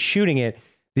was originally shooting it,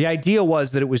 the idea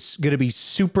was that it was going to be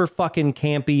super fucking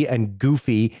campy and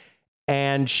goofy.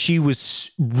 And she was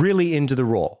really into the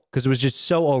role because it was just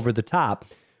so over the top.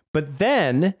 But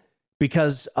then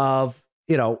because of,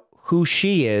 you know, who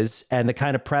she is and the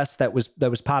kind of press that was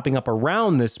popping up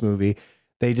around this movie,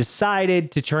 they decided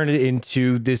to turn it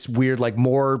into this weird, like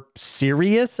more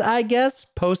serious, I guess,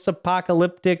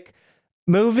 post-apocalyptic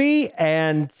movie.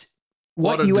 And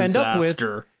what you end up with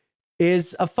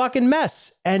is a fucking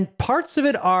mess. And parts of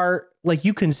it are like,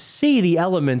 you can see the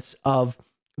elements of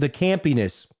the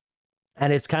campiness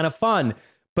and it's kind of fun,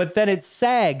 but then it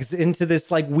sags into this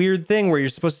like weird thing where you're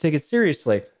supposed to take it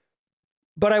seriously.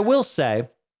 But I will say,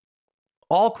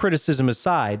 all criticism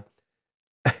aside,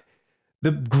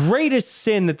 the greatest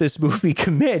sin that this movie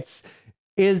commits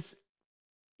is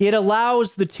it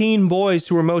allows the teen boys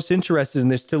who are most interested in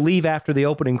this to leave after the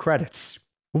opening credits.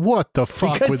 What the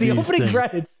fuck because with the these opening things?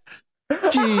 credits.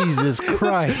 Jesus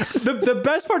Christ. The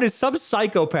best part is some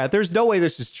psychopath. There's no way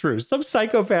this is true. Some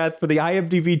psychopath for the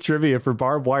IMDb trivia for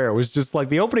Barbed Wire was just like,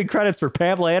 the opening credits were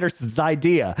Pamela Anderson's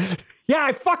idea. Yeah,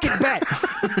 I fucking bet.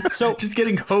 So just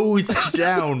getting hosed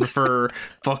down for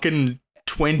fucking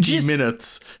 20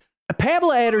 minutes.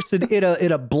 Pamela Anderson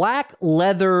in a black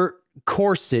leather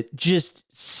corset, just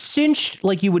cinched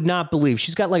like you would not believe.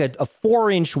 She's got like a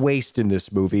 4-inch waist in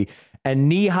this movie and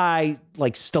knee-high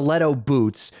like stiletto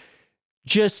boots,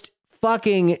 just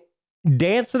fucking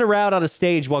dancing around on a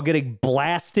stage while getting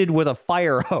blasted with a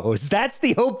fire hose. That's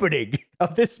the opening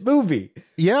of this movie.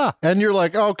 Yeah, and you're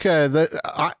like, okay,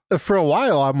 for a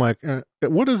while I'm like,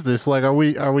 what is this? Like, are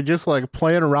we just like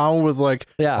playing around with like,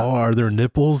 Yeah. oh, are there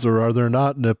nipples or are there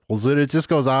not nipples? And it just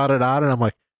goes on, and I'm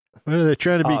like, what, are they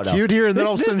trying to be no. cute here? And then This-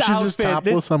 all of a sudden this she's just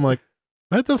outfit, topless. I'm like,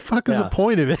 what the fuck is Yeah. the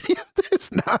point of any of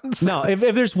this nonsense? No, if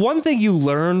there's one thing you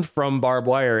learn from Barbed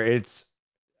Wire, it's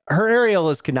her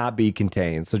areolas cannot be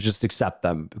contained, so just accept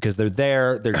them because they're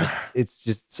there. They're just, it's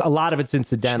just a lot of it's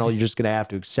incidental. You're just gonna have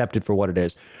to accept it for what it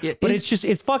is. Yeah, but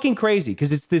it's fucking crazy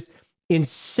because it's this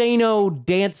insano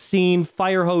dance scene,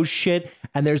 fire hose shit,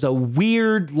 and there's a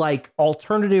weird like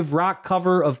alternative rock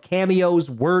cover of Cameo's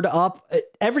Word Up.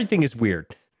 Everything is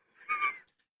weird.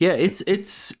 Yeah,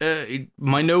 it's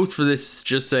my notes for this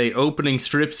just say opening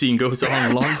strip scene goes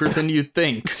on longer than you'd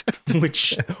think,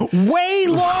 which way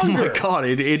longer. Oh my god,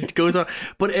 it goes on,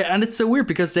 but and it's so weird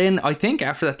because then I think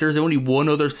after that there's only one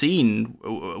other scene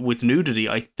with nudity,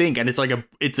 I think, and it's like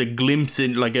it's a glimpse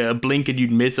in like a blink and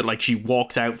you'd miss it, like she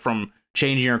walks out from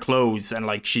changing her clothes and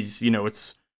like she's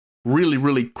it's really,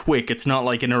 really quick. It's not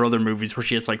like in her other movies where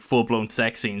she has like full-blown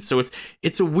sex scenes. So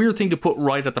it's a weird thing to put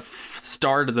right at the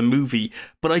start of the movie.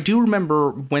 But I do remember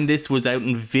when this was out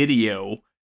in video,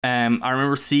 I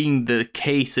remember seeing the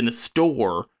case in a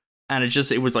store, and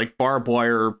it was like barbed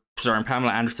wire starring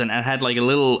Pamela Anderson, and had like a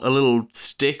little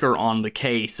sticker on the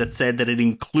case that said that it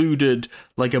included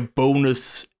like a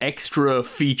bonus extra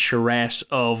featurette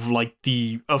of like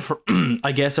of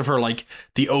her like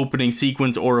the opening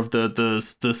sequence or of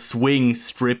the swing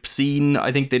strip scene.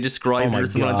 I think they described it or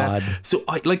something like that. So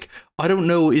I don't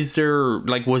know, is there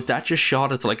like, was that just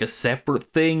shot as like a separate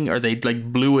thing, or they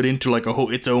like blew it into like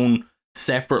its own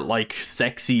separate like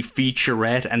sexy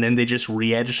featurette and then they just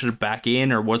re-edited it back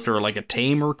in, or was there like a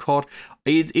tamer cut?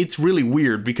 It's really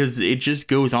weird because it just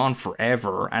goes on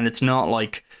forever, and it's not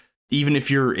like, even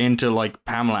if you're into like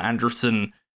Pamela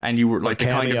Anderson and you were like the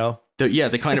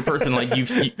kind of person like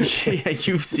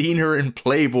you've seen her in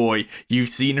Playboy, you've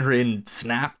seen her in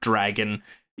Snapdragon,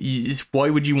 why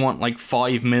would you want like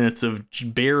 5 minutes of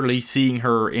barely seeing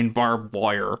her in Barbed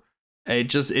Wire?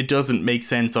 It doesn't make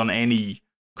sense on any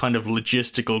kind of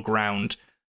logistical ground.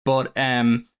 But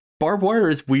Barbed Wire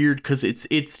is weird because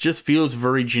it's just feels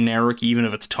very generic even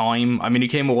of its time. I mean, it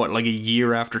came out like a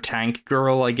year after Tank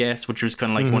Girl, I guess, which was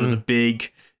kind of like one of the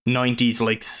big 90s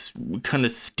like kind of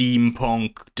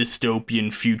steampunk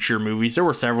dystopian future movies. There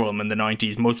were several of them in the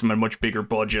 90s. Most of them had much bigger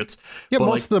budgets. Yeah, but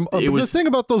most of them. The thing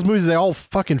about those movies, they all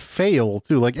fucking fail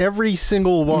too. Like every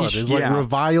single one is like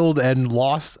reviled and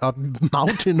lost a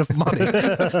mountain of money.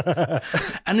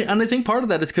 and I think part of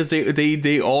that is because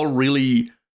they all really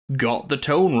got the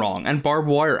tone wrong, and Barbed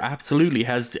Wire absolutely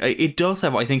does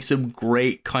have, I think, some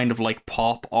great kind of like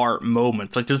pop art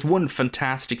moments. Like there's one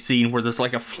fantastic scene where there's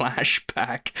like a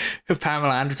flashback of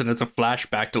Pamela Anderson. It's a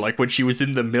flashback to like when she was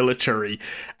in the military,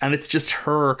 and it's just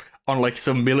her on like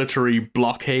some military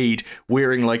blockade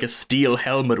wearing like a steel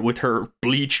helmet with her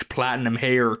bleached platinum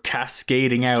hair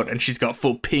cascading out, and she's got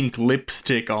full pink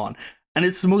lipstick on, and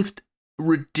it's the most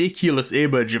ridiculous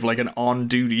image of like an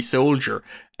on-duty soldier,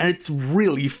 and it's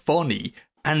really funny.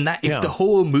 And that if the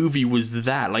whole movie was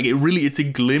that, like it's a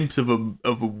glimpse of a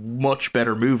much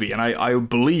better movie. And I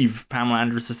believe Pamela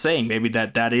Anderson is saying maybe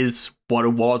that is what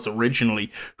it was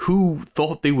originally. Who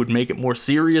thought they would make it more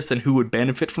serious and who would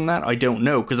benefit from that? I don't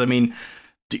know, because I mean,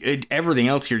 everything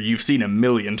else here you've seen a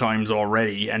million times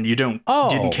already, and you didn't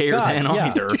care then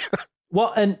either.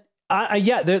 Well, and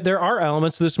there are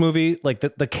elements of this movie, like the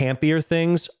campier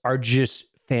things are just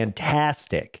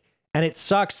fantastic. And it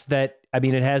sucks that, I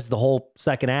mean, it has the whole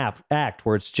second act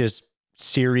where it's just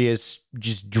serious,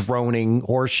 just droning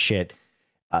horse shit.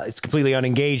 It's completely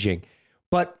unengaging.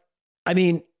 But, I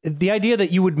mean, the idea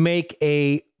that you would make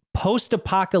a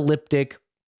post-apocalyptic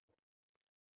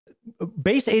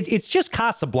it's just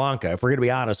Casablanca, if we're going to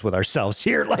be honest with ourselves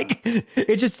here. Like,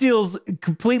 it just steals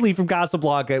completely from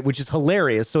Casablanca, which is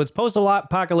hilarious. So it's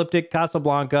post-apocalyptic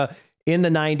Casablanca in the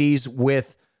 90s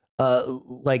with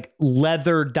like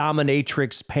leather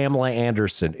dominatrix Pamela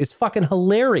Anderson. It's fucking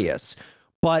hilarious,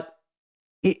 but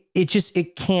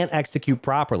it can't execute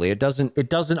properly. It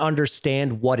doesn't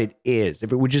understand what it is.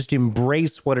 If it would just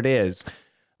embrace what it is,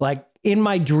 like in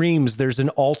my dreams, there's an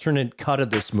alternate cut of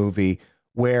this movie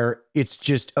where it's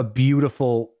just a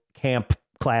beautiful camp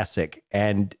classic,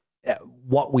 and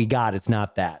what we got is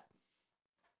not that.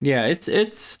 Yeah, it's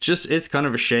kind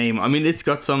of a shame. I mean, it's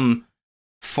got some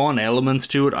fun elements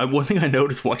to it. One thing I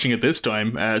noticed watching it this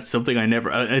time, a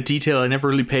detail I never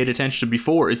really paid attention to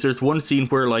before, is there's one scene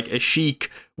where like a sheik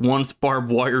wants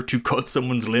barbed wire to cut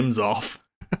someone's limbs off.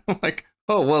 I'm like,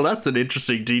 oh well, that's an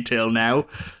interesting detail now.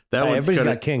 Everybody's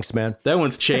got kinks, man. That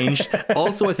one's changed.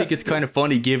 Also, I think it's kind of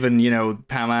funny given,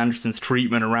 Pam Anderson's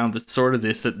treatment around this,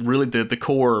 that really the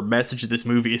core message of this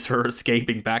movie is her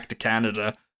escaping back to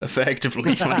Canada,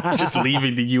 effectively, like just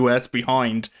leaving the US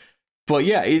behind. But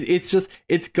yeah,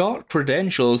 it's got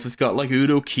credentials. It's got like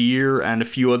Udo Kier and a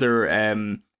few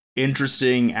other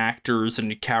interesting actors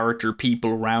and character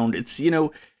people around. It's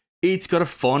got a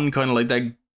fun kind of like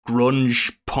that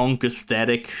grunge punk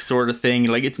aesthetic sort of thing.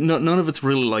 Like it's none of it's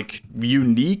really like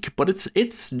unique, but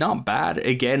it's not bad.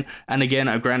 Again,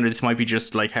 granted, this might be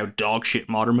just like how dog shit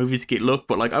modern movies look,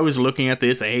 but like I was looking at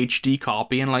this HD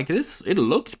copy and like this, it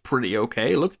looks pretty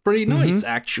okay. It looks pretty nice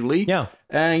actually. Yeah.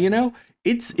 You know,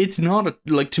 it's not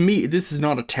to me, this is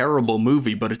not a terrible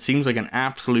movie, but it seems like an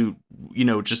absolute, you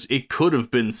know, just it could have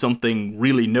been something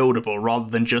really notable rather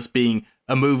than just being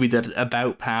a movie that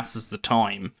about passes the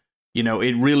time. You know,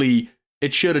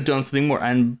 it should have done something more.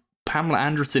 And Pamela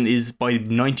Anderson is, by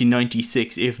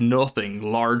 1996, if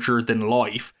nothing, larger than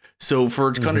life. So for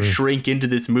it to kind of shrink into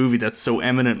this movie that's so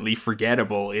eminently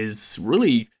forgettable is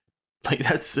really, like,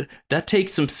 that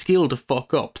takes some skill to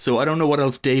fuck up. So I don't know what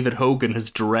else David Hogan has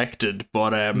directed,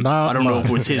 but I don't know if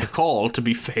it was his call, to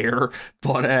be fair.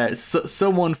 But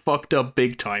someone fucked up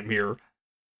big time here.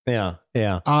 Yeah.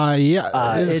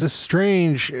 It's a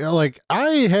strange, like, I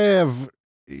have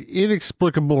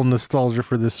inexplicable nostalgia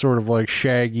for this sort of like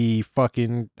shaggy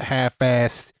fucking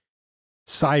half-assed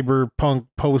cyberpunk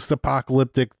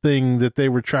post-apocalyptic thing that they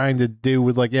were trying to do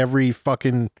with like every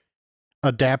fucking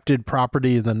adapted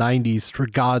property in the 90s for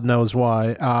God knows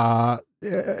why.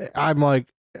 I'm like,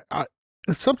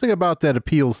 something about that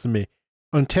appeals to me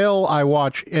until I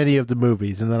watch any of the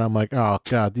movies, and then I'm like, oh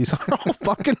God, these are all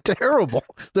fucking terrible.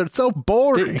 They're so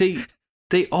boring.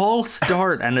 They all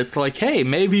start, and it's like, hey,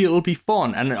 maybe it'll be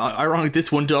fun. And ironically,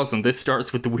 this one doesn't. This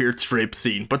starts with the weird strip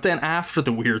scene. But then after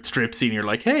the weird strip scene, you're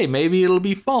like, hey, maybe it'll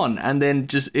be fun. And then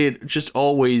it just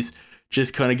always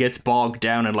just kind of gets bogged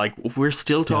down. And like, we're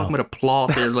still talking about a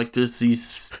plot. There's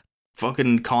these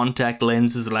fucking contact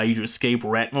lenses that allow you to escape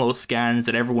retinal scans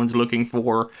that everyone's looking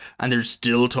for, and they're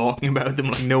still talking about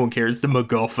them like no one cares. The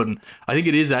MacGuffin. I think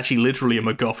it is actually literally a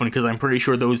MacGuffin, because I'm pretty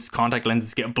sure those contact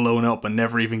lenses get blown up and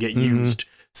never even get used.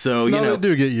 So, you know, they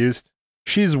do get used.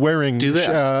 She's wearing. Do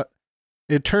they?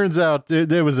 It turns out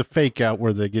there was a fake out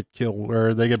where they get killed,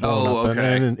 where they get blown up,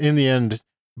 okay. and in the end,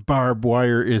 Barb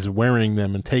Wire is wearing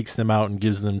them and takes them out and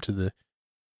gives them to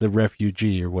the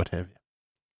refugee or what have you.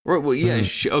 Right, well, yeah,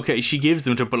 she gives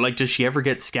them to, but like, does she ever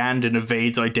get scanned and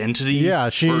evades identity? Yeah,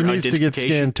 she needs to get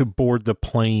scanned to board the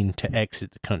plane to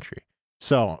exit the country.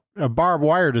 So, Barbed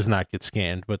Wire does not get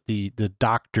scanned, but the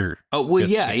doctor. Oh, well,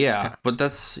 yeah, but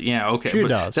that's, okay. She but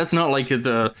does. That's not like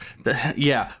the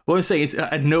what I'm saying is,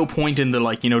 at no point in the,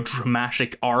 like, you know,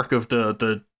 dramatic arc of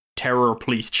the terror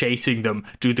police chasing them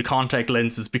do the contact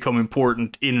lenses become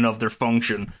important in and of their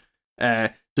function.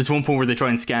 There's one point where they try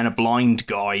and scan a blind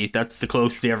guy. That's the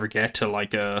closest they ever get to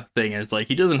like a thing. It's like,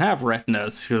 he doesn't have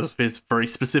retinas because of his very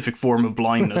specific form of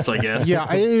blindness, I guess.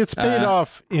 Yeah, it's paid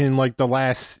off in like the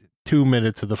last 2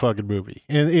 minutes of the fucking movie.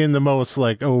 In the most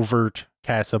like overt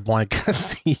Casablanca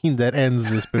scene that ends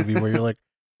this movie, where you're like,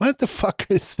 what the fuck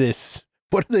is this?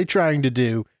 What are they trying to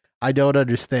do? I don't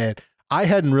understand. I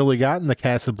hadn't really gotten the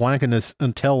Casablanca-ness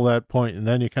until that point, and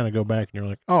then you kind of go back and you're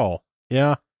like, oh,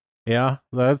 yeah. Yeah,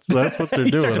 that's what they're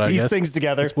You doing. start to I piece guess things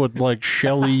together. That's what like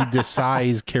Shelley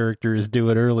Desai's character is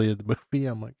doing early in the movie.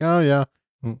 I'm like, oh yeah,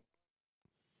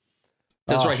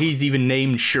 that's right. He's even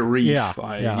named Sharif. Yeah.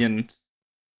 And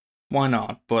why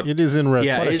not? But it is in retro.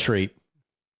 Yeah, what a treat.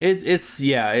 It's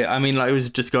I mean, like, I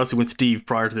was discussing with Steve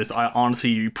prior to this. I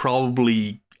honestly,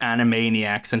 probably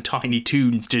Animaniacs and Tiny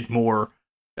Toons did more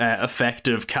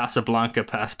effective Casablanca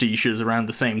pastiches around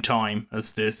the same time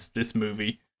as this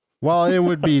movie. Well, it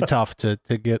would be tough to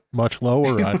get much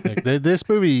lower, I think. This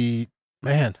movie,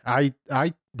 man, I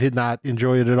did not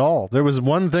enjoy it at all. There was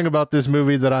one thing about this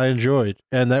movie that I enjoyed,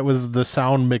 and that was the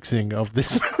sound mixing of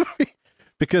this movie.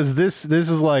 Because this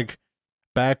is like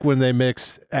back when they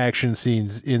mixed action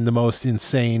scenes in the most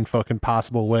insane fucking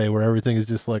possible way, where everything is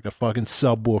just like a fucking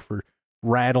subwoofer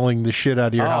rattling the shit out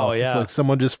of your house. Yeah. It's like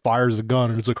someone just fires a gun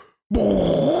and it's like,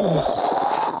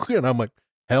 and I'm like,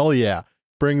 hell yeah,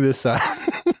 bring this out.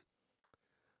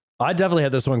 I definitely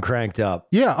had this one cranked up.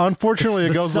 Yeah, unfortunately,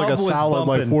 it goes like a sub was solid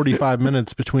like bumping. 45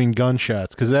 minutes between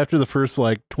gunshots, because after the first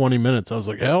like 20 minutes, I was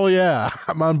like, hell yeah,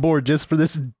 I'm on board just for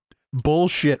this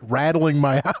bullshit rattling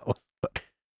my house.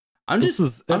 I'm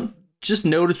just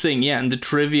noticing, and the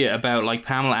trivia about like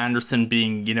Pamela Anderson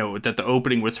being, you know, that the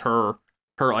opening was her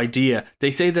idea. They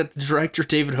say that the director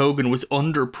David Hogan was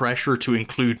under pressure to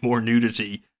include more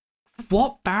nudity.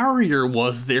 What barrier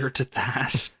was there to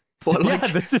that? But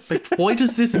like, this is why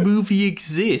does this movie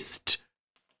exist?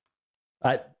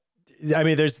 I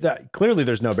mean, clearly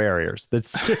there's no barriers.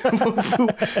 That's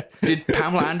Did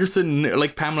Pamela Anderson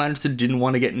didn't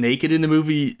want to get naked in the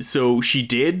movie, so she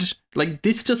did? Like,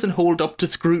 this doesn't hold up to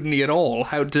scrutiny at all.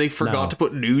 How do they forgot to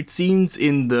put nude scenes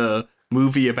in the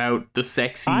movie about the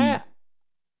sexy?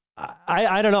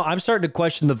 I don't know. I'm starting to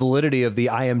question the validity of the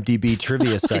IMDb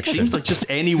trivia It section. seems like just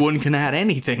anyone can add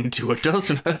anything to it,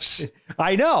 doesn't it?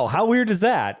 I know. How weird is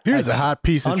that? Here's That's a hot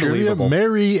piece of trivia. unbelievable.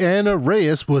 Mary Anna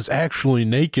Reyes was actually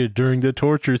naked during the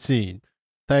torture scene.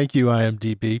 Thank you,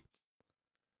 IMDb.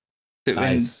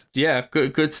 Nice. And, yeah,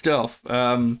 good stuff.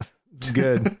 It's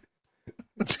good.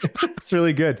 It's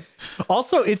really good.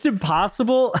 Also, it's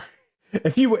impossible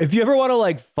if you ever want to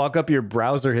like fuck up your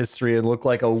browser history and look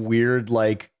like a weird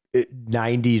like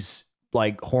 90s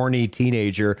like horny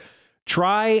teenager,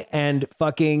 try and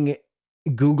fucking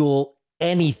Google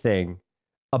anything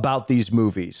about these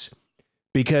movies,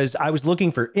 because I was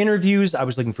looking for interviews, I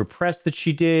was looking for press that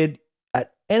she did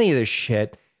at any of this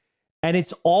shit, and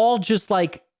it's all just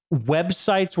like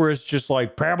websites where it's just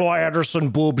like Pamela Anderson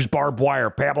boobs barbed wire,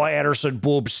 Pamela Anderson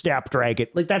boobs Snapdragon.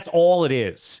 Like that's all it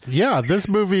is. Yeah, this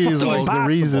movie is fucking like the impossible.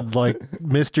 reason like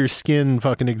Mr. Skin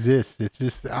fucking exists. It's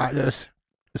just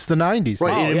it's the 90s.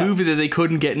 Right, Oh, in a yeah. movie that they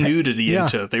couldn't get nudity Yeah.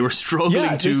 into. They were struggling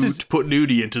Yeah, this is- to put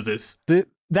nudity into this.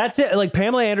 That's it. Like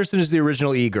Pamela Anderson is the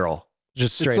original E-girl.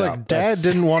 Just straight It's like up. Dad That's-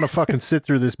 didn't want to fucking sit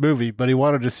through this movie, but he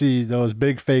wanted to see those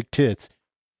big fake tits.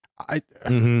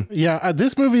 Mhm.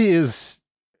 This movie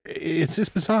it's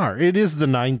just bizarre. It is the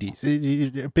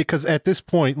 90s. Because at this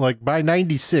point, like by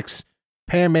 96,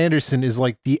 Pam Anderson is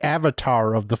like the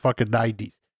avatar of the fucking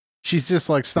 90s. She's just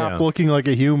like stopped Yeah. looking like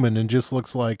a human and just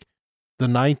looks like the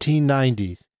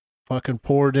 1990s fucking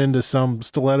poured into some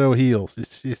stiletto heels.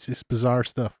 It's just bizarre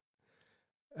stuff.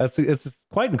 It's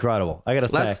quite incredible. I gotta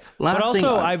say. Last But thing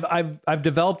also, I- I've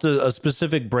developed a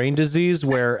specific brain disease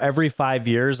where every 5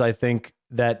 years I think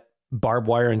that Barbed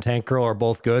Wire and Tank Girl are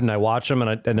both good, and I watch them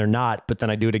and they're not. But then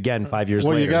I do it again 5 years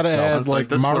Well, later. you gotta so- add It's like, like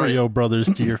that's what Mario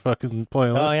Brothers to your fucking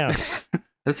playlist. Oh yeah.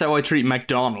 That's how I treat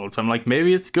McDonald's. I'm like,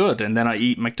 maybe it's good, and then I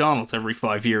eat McDonald's every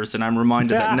 5 years, and I'm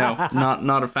reminded that no,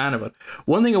 not a fan of it.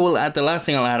 One thing I will add, the last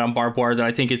thing I'll add on Barbed Wire that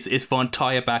I think is fun,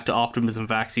 tie it back to Optimism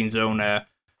Vaccine's own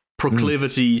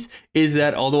proclivities, is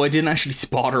that although I didn't actually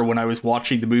spot her when I was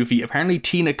watching the movie, apparently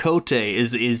Tina Cote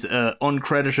is an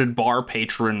uncredited bar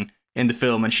patron in the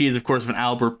film, and she is of course an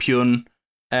Albert Pune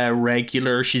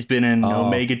regular. She's been in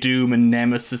Omega Doom and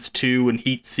Nemesis 2 and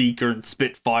Heat Seeker and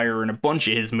Spitfire and a bunch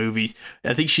of his movies.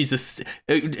 I think she's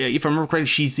if I remember correctly,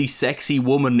 she's the sexy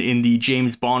woman in the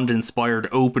James Bond inspired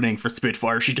opening for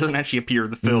Spitfire. She doesn't actually appear in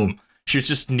the film. She was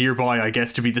just nearby, I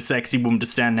guess, to be the sexy woman to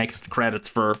stand next to the credits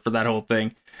for that whole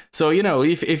thing. So, you know,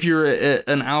 if you're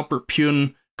an Albert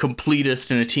Pune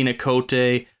completist and a Tina Cote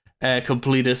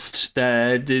completist,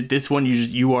 this one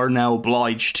you are now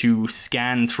obliged to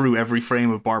scan through every frame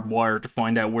of Barbed Wire to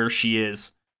find out where she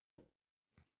is.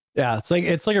 Yeah, it's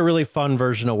like a really fun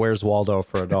version of Where's Waldo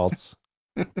for adults.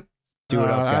 Do it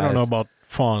up, guys. I don't know about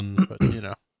fun, but you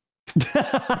know.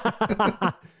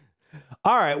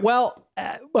 All right. Well,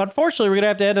 unfortunately, we're gonna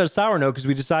have to end on a sour note because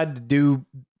we decided to do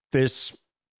this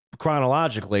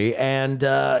chronologically, and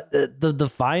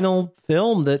the final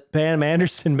film that Pam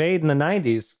Anderson made in the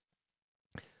 90s,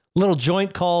 little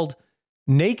joint called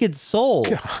Naked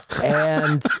Souls,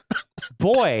 and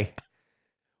boy,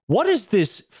 what is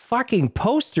this fucking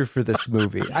poster for this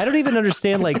movie? I don't even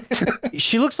understand. Like,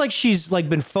 she looks like she's like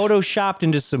been photoshopped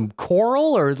into some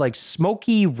coral or like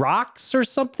smoky rocks or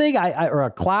something, or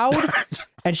a cloud,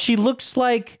 and she looks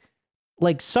like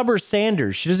Summer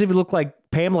Sanders. She doesn't even look like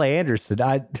Pamela Anderson.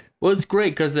 Well, it's great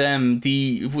because the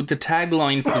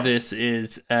tagline for this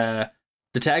is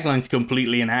the tagline's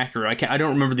completely inaccurate. I don't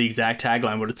remember the exact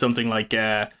tagline, but it's something like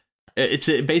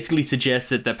it basically suggests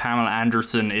that Pamela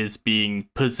Anderson is being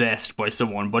possessed by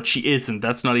someone, but she isn't.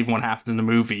 That's not even what happens in the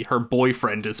movie. Her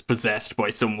boyfriend is possessed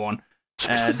by someone.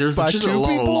 There's By just a two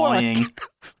lot of people? lying.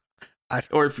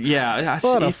 Or yeah,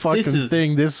 What a this fucking is,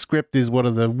 thing. This script is one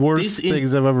of the worst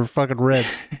things I've ever fucking read.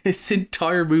 This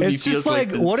entire movie It's feels just like,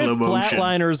 it's in what if slow motion.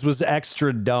 Flatliners was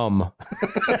extra dumb?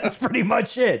 That's pretty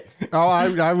much it. Oh,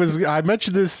 I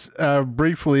mentioned this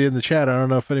briefly in the chat. I don't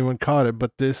know if anyone caught it,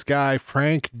 but this guy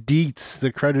Frank Dietz,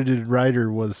 the credited writer,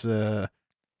 he was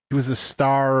a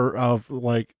star of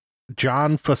like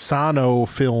John Fasano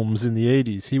films in the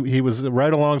 80s. He was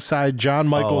right alongside John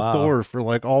Michael wow. Thor for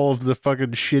like all of the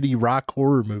fucking shitty rock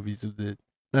horror movies of the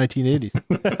 1980s.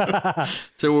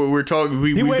 So we're talking.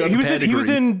 He was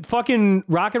in fucking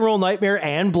Rock and Roll Nightmare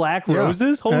and Black Yeah.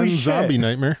 Roses. Holy and shit! Zombie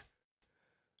Nightmare.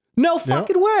 No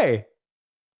fucking way!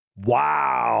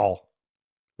 Wow,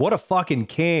 what a fucking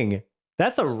king!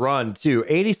 That's a run too.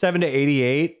 87 to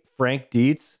 88. Frank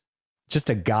Dietz, just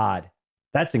a god.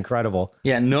 That's incredible.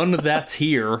 Yeah, none of that's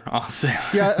here. I'll say.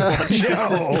 Yeah,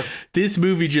 No. This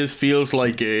movie just feels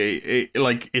like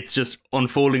like it's just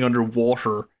unfolding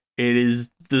underwater. It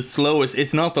is the slowest.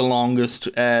 It's not the longest.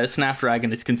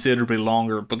 Snapdragon is considerably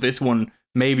longer, but this one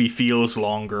maybe feels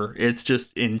longer. It's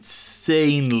just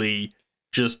insanely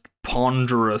just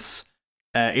ponderous,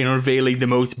 in unveiling the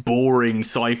most boring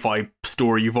sci-fi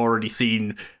story you've already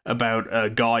seen about a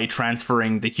guy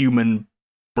transferring the human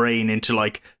brain into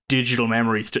like digital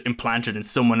memories to implant it in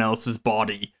someone else's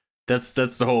body. That's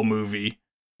the whole movie.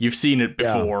 You've seen it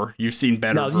before. You've seen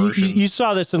better versions. You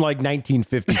saw this in like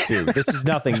 1952. This is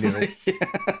nothing new.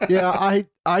 Yeah,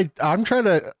 I'm trying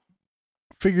to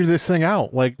figure this thing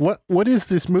out. Like, what is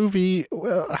this movie?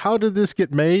 How did this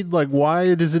get made? Like,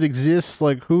 why does it exist?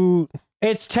 Like, who?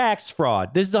 It's tax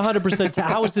fraud. This is 100%.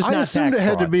 How is this not I tax fraud? assumed it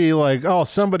had to be like, oh,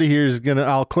 somebody here is gonna.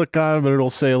 I'll click on it, and it'll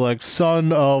say like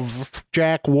son of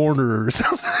Jack Warner or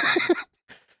something.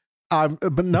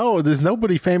 But no, there's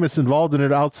nobody famous involved in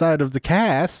it outside of the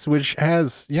cast, which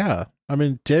has, I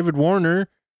mean, David Warner.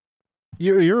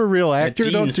 You're a real actor.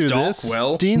 Dean Don't do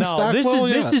Stockwell. this. Dean No, Stockwell.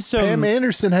 this is some- Pam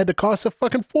Anderson had to cost a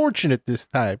fucking fortune at this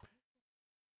time.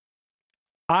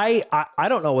 I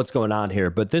don't know what's going on here,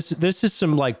 but this is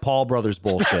some like Paul Brothers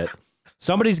bullshit.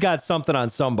 Somebody's got something on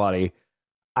somebody.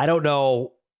 I don't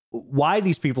know why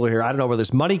these people are here. I don't know where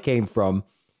this money came from.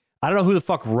 I don't know who the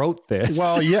fuck wrote this.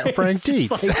 Well, yeah, Frank It's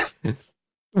just Dietz. like-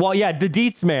 well, yeah, the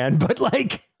Dietz man, but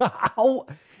like, how?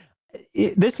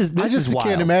 This is I just wild.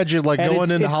 can't imagine like And going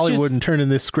it's into Hollywood just- and turning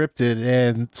this scripted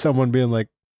and someone being like,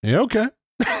 yeah, okay.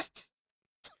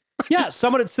 Yeah,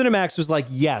 someone at Cinemax was like,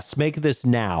 "Yes, make this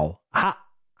now." How?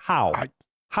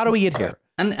 How do we get here?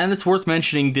 And it's worth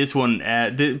mentioning this one,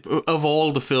 of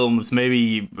all the films,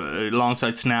 maybe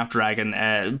alongside Snapdragon,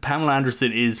 Pamela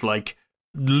Anderson is like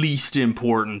least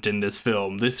important in this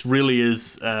film. This really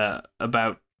is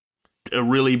about a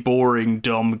really boring,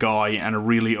 dumb guy and a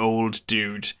really old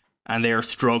dude and their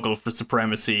struggle for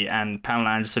supremacy, and Pamela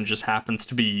Anderson just happens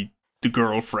to be the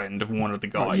girlfriend of one of the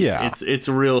guys. Yeah. It's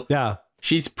a real... Yeah.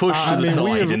 She's pushed to the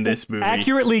side in this movie.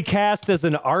 Accurately cast as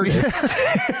an artist.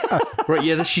 Right,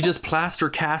 yeah, she does plaster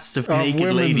casts of naked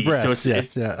women's ladies. breasts, So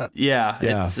it's yes,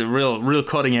 it's a real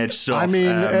cutting edge stuff. I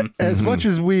mean, as much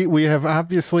as we have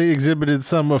obviously exhibited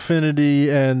some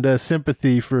affinity and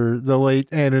sympathy for the late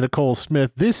Anna Nicole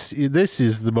Smith, this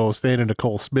is the most Anna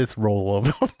Nicole Smith role of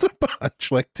the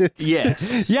bunch. Like,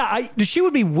 yes, Yeah, she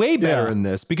would be way better Yeah. in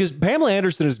this because Pamela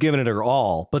Anderson has given it her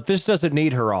all, but this doesn't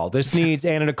need her all. This needs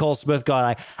Anna Nicole Smith going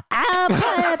like, "I'll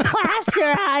put a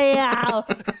plaster on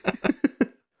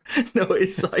you." no,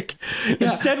 it's like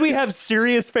Instead, we have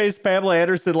serious face Pamela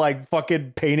Anderson like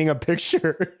fucking painting a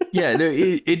picture. yeah, no,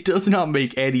 it does not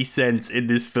make any sense in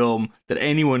this film that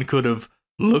anyone could have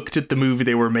looked at the movie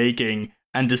they were making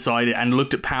and decided, and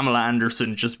looked at Pamela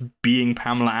Anderson just being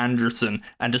Pamela Anderson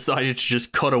and decided to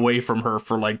just cut away from her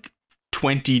for like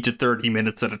 20 to 30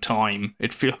 minutes at a time.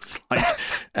 It feels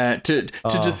like to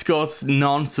discuss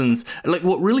nonsense. Like,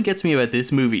 what really gets me about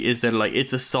this movie is that like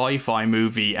it's a sci-fi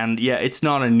movie, and yeah, it's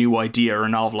not a new idea or a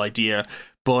novel idea,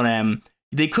 but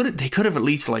they could have at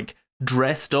least like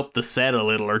dressed up the set a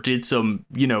little or did some,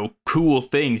 you know, cool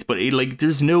things, but it, like there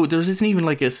isn't even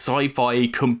like a sci-fi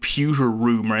computer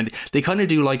room or anything. They kind of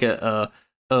do like a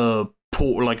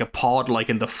pod like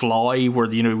in The Fly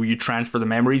where, you know, where you transfer the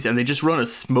memories, and they just run a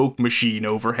smoke machine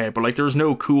overhead, but like there's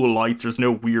no cool lights, there's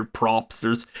no weird props,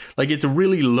 there's like, it's a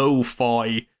really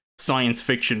lo-fi science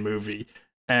fiction movie,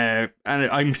 and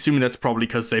I'm assuming that's probably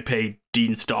because they paid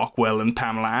Dean Stockwell and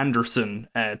Pamela Anderson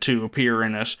to appear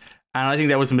in it. And I think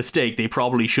that was a mistake. They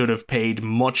probably should have paid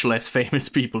much less famous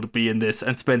people to be in this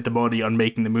and spent the money on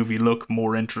making the movie look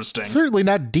more interesting. certainly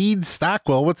not Dean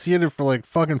Stockwell. What's he in it for like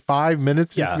fucking 5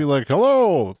 minutes? Just Yeah. to be like,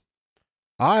 hello,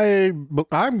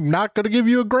 I'm not going to give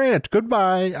you a grant.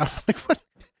 Goodbye. I'm like, what?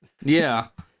 Yeah.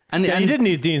 And Yeah, you didn't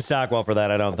need Dean Stockwell for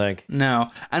that, I don't think.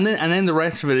 No, and then the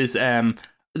rest of it is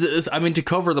I mean, to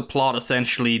cover the plot,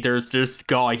 essentially, there's this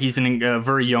guy. He's a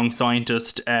very young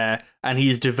scientist, and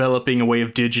he's developing a way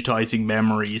of digitizing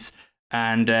memories,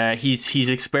 and he's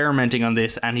experimenting on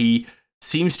this, and he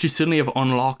seems to suddenly have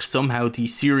unlocked somehow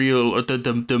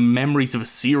the memories of a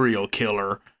serial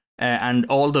killer. And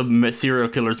all the serial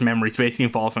killer's memories basically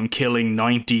involve him killing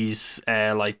 90s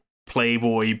like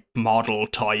Playboy model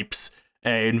types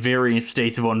in various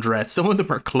states of undress. Some of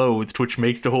them are clothed, which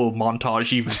makes the whole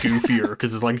montage even goofier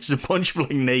because it's like just a bunch of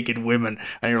like naked women,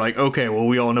 and you're like, okay, well,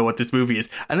 we all know what this movie is.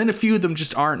 And then a few of them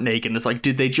just aren't naked. It's like,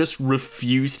 did they just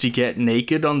refuse to get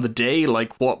naked on the day?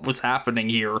 Like, what was happening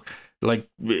here? Like,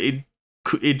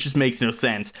 it just makes no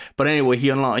sense. But anyway,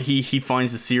 he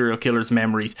finds the serial killer's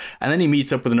memories, and then he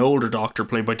meets up with an older doctor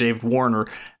played by David Warner,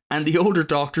 And the older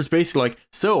doctor's basically like,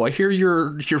 so I hear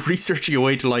you're researching a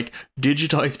way to like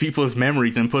digitize people's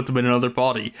memories and put them in another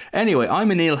body. Anyway,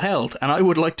 I'm in ill health and I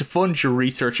would like to fund your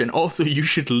research, and also you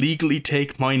should legally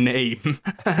take my name.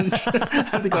 and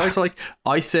the guy's like,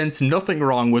 I sense nothing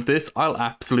wrong with this. I'll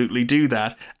absolutely do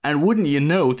that. And wouldn't you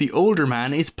know, the older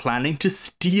man is planning to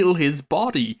steal his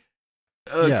body.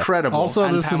 Incredible. Also,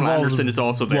 and this Pamela involves Anderson is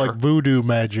also there. like voodoo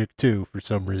magic too, for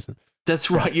some reason.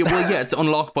 That's right. Yeah, well, yeah, it's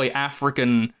unlocked by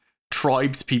African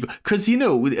tribes people. Because, you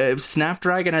know,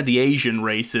 Snapdragon had the Asian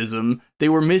racism. They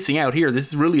were missing out here. This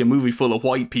is really a movie full of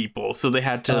white people. So they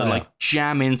had to,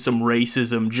 jam in some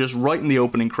racism just right in the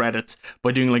opening credits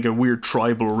by doing, like, a weird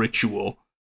tribal ritual.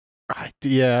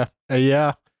 Yeah.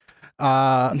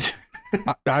 I'm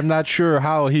not sure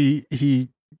how he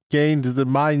gained the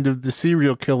mind of the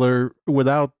serial killer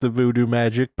without the voodoo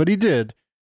magic, but he did.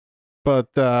 But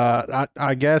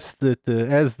I guess that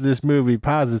as this movie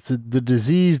posits, the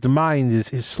diseased mind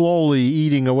is slowly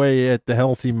eating away at the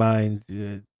healthy mind,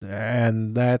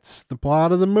 and that's the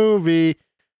plot of the movie.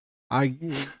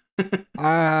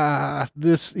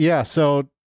 So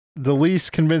the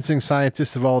least convincing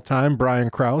scientist of all time, Brian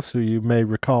Krause, who you may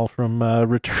recall from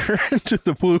Return to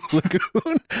the Blue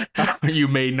Lagoon. You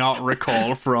may not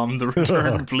recall from the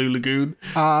Return to Blue Lagoon.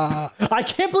 I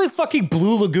can't believe fucking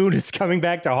Blue Lagoon is coming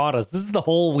back to haunt us. This is the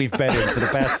hole we've been in for the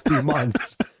past few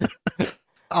months.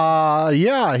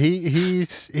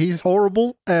 He's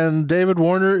horrible, and David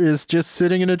Warner is just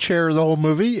sitting in a chair the whole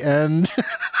movie and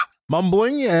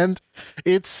mumbling, and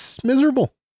it's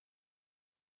miserable.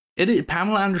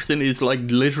 Pamela Anderson is like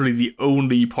literally the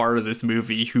only part of this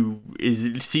movie who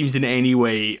seems in any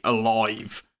way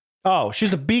alive. Oh,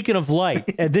 she's a beacon of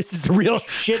light, and this is a real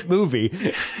shit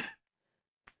movie.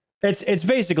 It's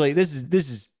basically this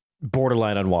is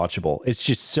borderline unwatchable. It's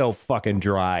just so fucking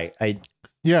dry.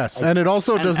 Yes, and it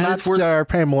also does not star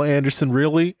Pamela Anderson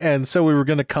really, and so we were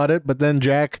going to cut it, but then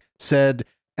Jack said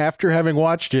after having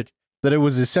watched it that it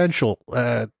was essential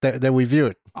that we view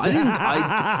it.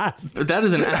 That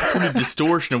is an absolute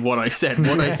distortion of what I said.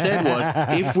 What I said was,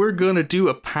 if we're going to do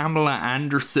a Pamela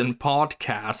Anderson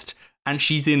podcast and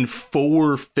she's in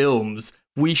 4 films,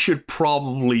 we should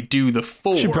probably do the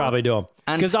 4. Should probably do them.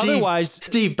 Because otherwise,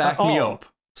 Steve, back me up.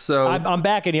 So I'm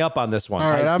backing you up on this one. All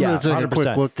right, I'm going to take 100%. a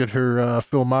quick look at her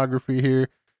filmography here.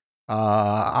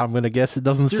 I'm going to guess it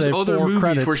doesn't say 4 credits. There's other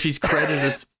movies where she's credited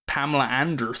as Pamela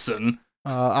Anderson.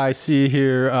 I see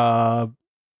here...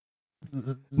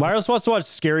 Marius wants to watch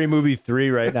Scary Movie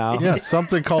 3 right now. Yeah,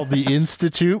 something called The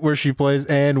Institute where she plays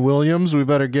Ann Williams. We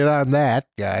better get on that,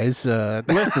 guys.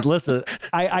 Listen.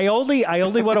 I only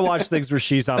want to watch things where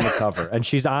she's on the cover, and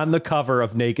she's on the cover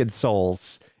of Naked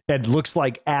Souls and looks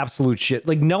like absolute shit.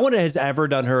 Like no one has ever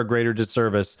done her a greater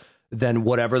disservice than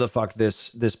whatever the fuck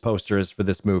this poster is for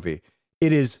this movie.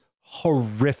 It is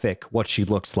horrific what she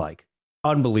looks like.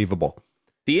 Unbelievable.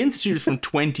 The Institute is from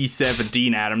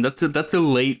 2017, Adam. That's a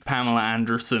late Pamela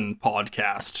Anderson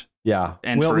podcast. Yeah.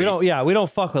 We don't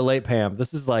fuck with late Pam.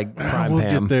 This is like prime we'll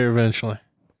Pam. Get there eventually.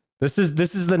 This is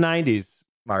the 90s,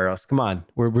 Marius. Come on.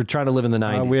 We're trying to live in the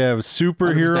 90s. We have a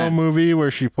superhero 100%. movie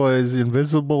where she plays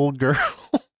Invisible Girl.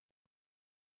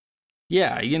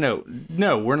 Yeah,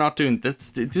 no, we're not doing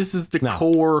this. This is the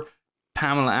core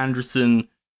Pamela Anderson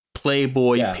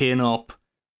Playboy pin-up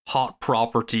hot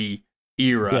property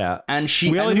era. Yeah. And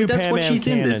that's Pam what she's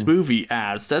in this Cannon. movie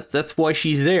as. That's why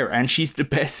she's there, and she's the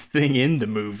best thing in the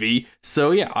movie.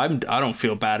 So yeah, I don't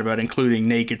feel bad about including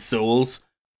Naked Souls.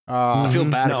 I feel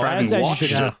bad for having watched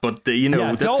it, but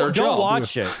that's our job. Don't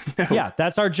watch it. Yeah,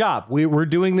 that's our job. We're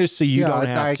doing this so you don't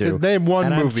have to. I could name one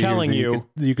and movie I'm telling you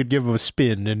could give a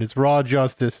spin, and it's Raw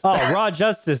Justice. Oh, Raw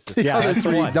Justice. Yeah, that's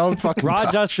the one. Don't fucking Raw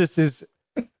touch. Justice is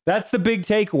that's the big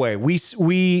takeaway.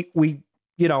 We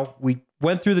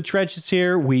went through the trenches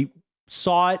here. We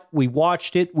saw it. We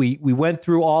watched it. We went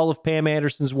through all of Pam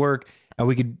Anderson's work, and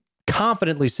we could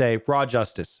confidently say Raw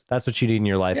Justice. That's what you need in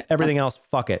your life. Everything else,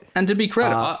 fuck it. And to be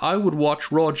credit, I would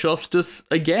watch Raw Justice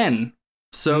again.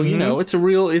 So it's a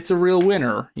real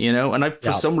winner. And I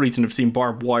for some reason have seen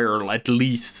Barbed Wire at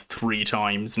least 3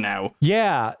 times now.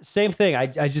 Yeah, same thing.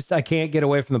 I can't get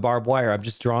away from the barbed wire. I'm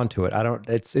just drawn to it.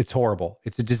 It's horrible.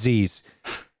 It's a disease.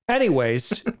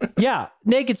 Anyways, yeah,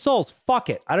 Naked Souls. Fuck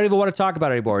it. I don't even want to talk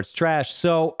about it anymore. It's trash.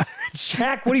 So,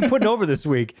 Jack, what are you putting over this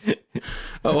week?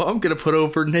 Oh, I'm gonna put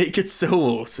over Naked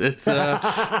Souls. It's no,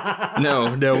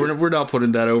 we're not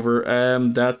putting that over.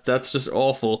 That's just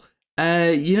awful.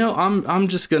 I'm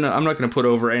not gonna put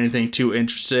over anything too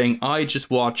interesting. I just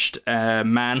watched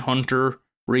Manhunter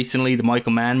recently, the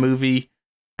Michael Mann movie,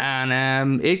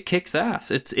 and it kicks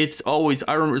ass. It's always,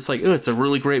 I remember, it's like, oh, it's a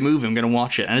really great movie, I'm gonna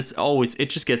watch it, and it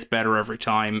just gets better every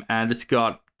time, and it's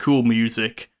got cool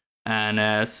music, and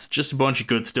it's just a bunch of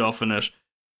good stuff in it.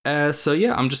 So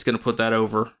yeah, I'm just gonna put that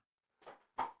over.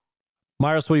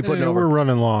 Myros, what are you putting over? We're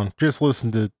running long. Just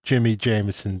listen to Jimmy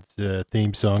Jameson's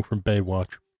theme song from Baywatch.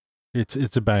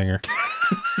 It's a banger.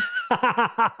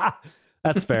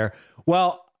 That's fair.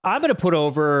 Well, I'm gonna put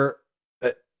over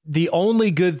the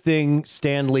only good thing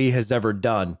Stan Lee has ever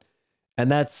done, and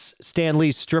that's Stan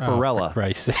Lee's Stripperella, for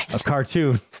Christ's sakes. a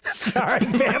cartoon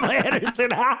starring Pamela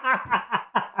Anderson.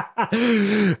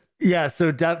 Yeah,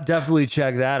 so definitely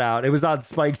check that out. It was on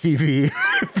Spike TV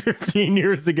 15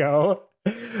 years ago.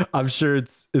 I'm sure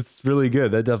it's really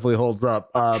good. That definitely holds up.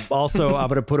 Also, I'm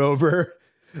going to put over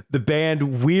the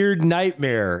band Weird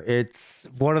Nightmare. It's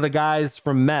one of the guys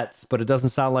from Mets, but it doesn't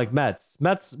sound like Mets.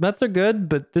 Mets are good,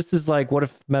 but this is like, what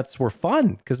if Mets were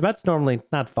fun? Because Mets normally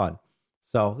not fun.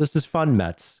 So this is fun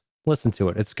Mets. Listen to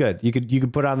it. It's good. You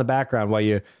could put it on the background while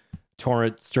you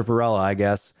torrent Stripperella, I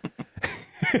guess.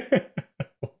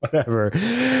 Whatever.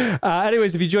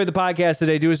 Anyways, if you enjoyed the podcast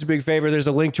today, do us a big favor. There's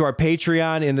a link to our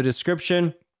Patreon in the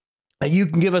description. And you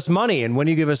can give us money. And when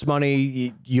you give us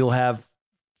money, you'll have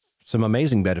some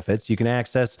amazing benefits. You can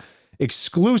access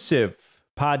exclusive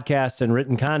podcasts and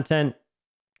written content.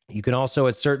 You can also,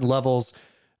 at certain levels,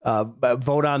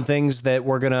 vote on things that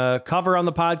we're going to cover on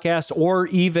the podcast, or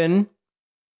even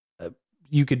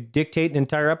you could dictate an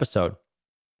entire episode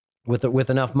with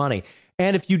enough money.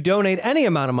 And if you donate any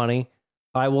amount of money,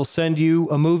 I will send you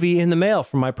a movie in the mail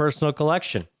from my personal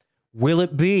collection. Will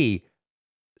it be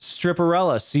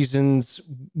Stripperella seasons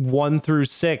 1 through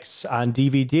 6 on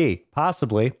DVD?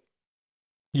 Possibly.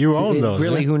 You own those.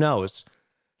 Really, who knows?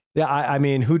 Yeah, I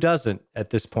mean, who doesn't at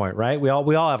this point, right? We all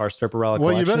have our Stripperella collection.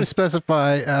 Well, you better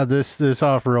specify this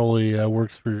offer only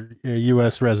works for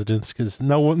U.S. residents, because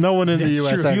no one in the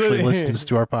U.S. actually listens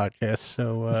to our podcast.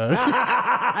 So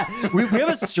we have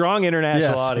a strong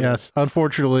international audience. Yes,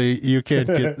 unfortunately, you can't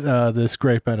get this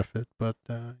great benefit, but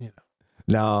you know.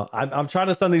 No, I'm trying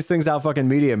to send these things out fucking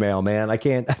media mail, man. I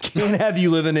can't have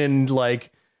you living in,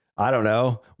 like, I don't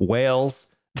know, Wales.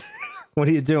 What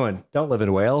are you doing? Don't live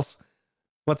in Wales.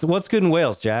 What's good in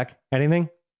Wales, Jack? Anything?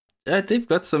 They've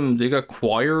got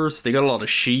choirs, they got a lot of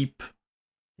sheep.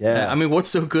 Yeah. I mean, what's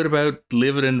so good about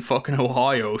living in fucking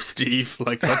Ohio, Steve?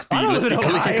 Like, let's be I don't live in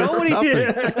Ohio. What are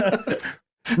you?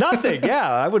 Nothing. Yeah,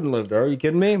 I wouldn't live there. Are you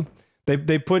kidding me?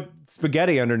 They put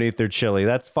spaghetti underneath their chili.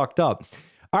 That's fucked up.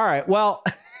 All right. Well,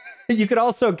 you could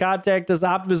also contact us,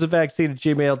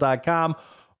 optimismvaccine@gmail.com,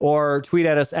 or tweet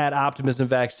at us at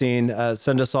optimismvaccine.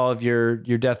 Send us all of your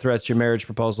death threats, your marriage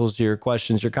proposals, your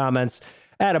questions, your comments.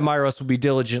 Adam Myros will be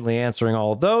diligently answering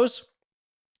all of those.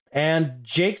 And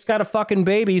Jake's got a fucking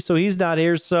baby, so he's not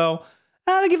here. So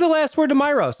I'll give the last word to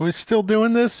Myros. We're still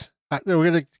doing this? We're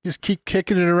going to just keep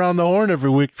kicking it around the horn every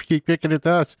week. Keep kicking it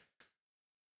to us.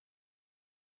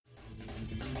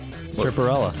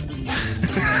 Stripperella.